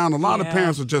up and down, a lot of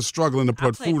parents are just struggling to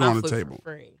put food on the table.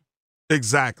 For free.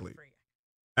 Exactly.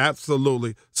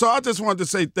 Absolutely. So I just wanted to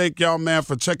say thank y'all, man,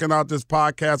 for checking out this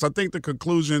podcast. I think the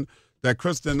conclusion that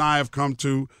Krista and I have come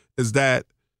to is that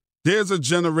there's a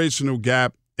generational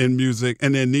gap in music,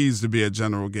 and there needs to be a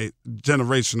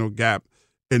generational gap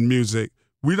in music.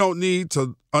 We don't need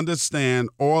to understand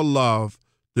or love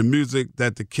the music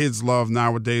that the kids love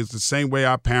nowadays the same way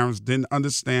our parents didn't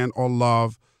understand or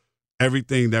love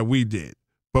everything that we did.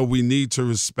 But we need to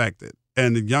respect it.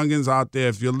 And the youngins out there,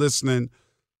 if you're listening,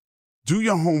 do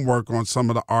your homework on some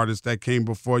of the artists that came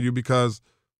before you because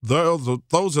those are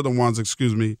the ones,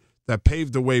 that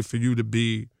paved the way for you to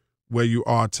be where you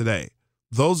are today.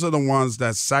 Those are the ones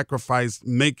that sacrificed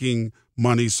making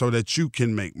money so that you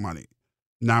can make money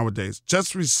nowadays.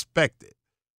 Just respect it.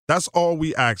 That's all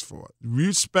we ask for.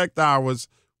 Respect ours,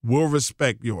 we'll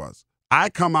respect yours. I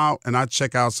come out and I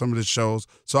check out some of the shows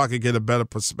so I can get a better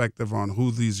perspective on who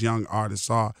these young artists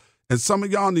are. And some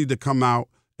of y'all need to come out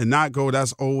and not go,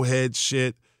 that's old head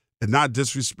shit, and not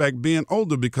disrespect being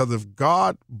older, because if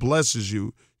God blesses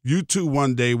you, you too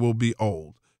one day will be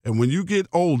old. And when you get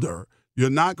older, you're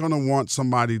not going to want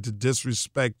somebody to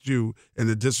disrespect you and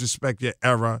to disrespect your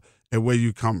era and where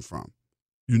you come from.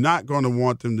 You're not going to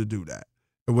want them to do that.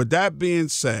 And with that being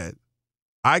said,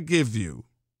 I give you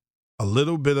a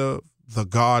little bit of the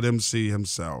God MC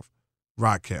himself,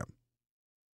 Rakim.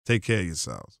 Take care of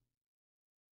yourselves.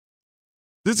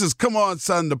 This is Come On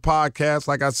Son, the podcast.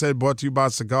 Like I said, brought to you by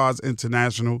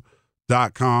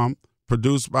CigarsInternational.com,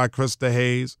 produced by Krista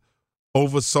Hayes,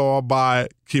 oversaw by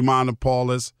Kimana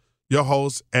Paulus, your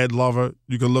host, Ed Lover.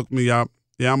 You can look me up.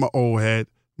 Yeah, I'm an old head.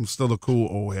 I'm still a cool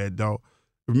old head, though.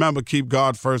 Remember, keep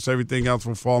God first. Everything else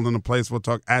will fall into place. We'll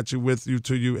talk at you, with you,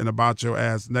 to you, and about your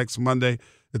ass next Monday.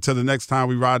 Until the next time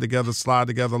we ride together, slide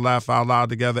together, laugh out loud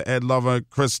together. Ed Lover,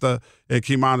 Krista, and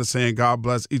Kimana saying God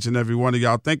bless each and every one of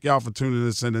y'all. Thank y'all for tuning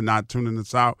us in and not tuning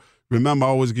us out. Remember, I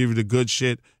always give you the good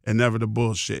shit and never the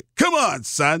bullshit. Come on,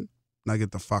 son. Now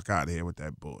get the fuck out of here with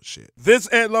that bullshit. This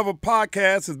Ed Lover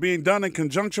podcast is being done in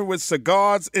conjunction with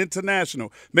Cigars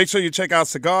International. Make sure you check out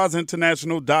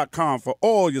CigarsInternational.com for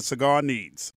all your cigar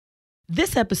needs.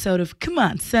 This episode of Come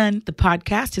On Son, the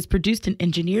podcast, is produced and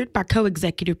engineered by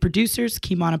co-executive producers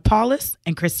Kimana Paulus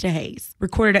and Krista Hayes.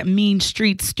 Recorded at Mean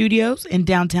Street Studios in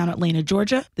downtown Atlanta,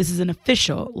 Georgia. This is an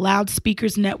official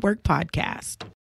Loudspeakers Network podcast.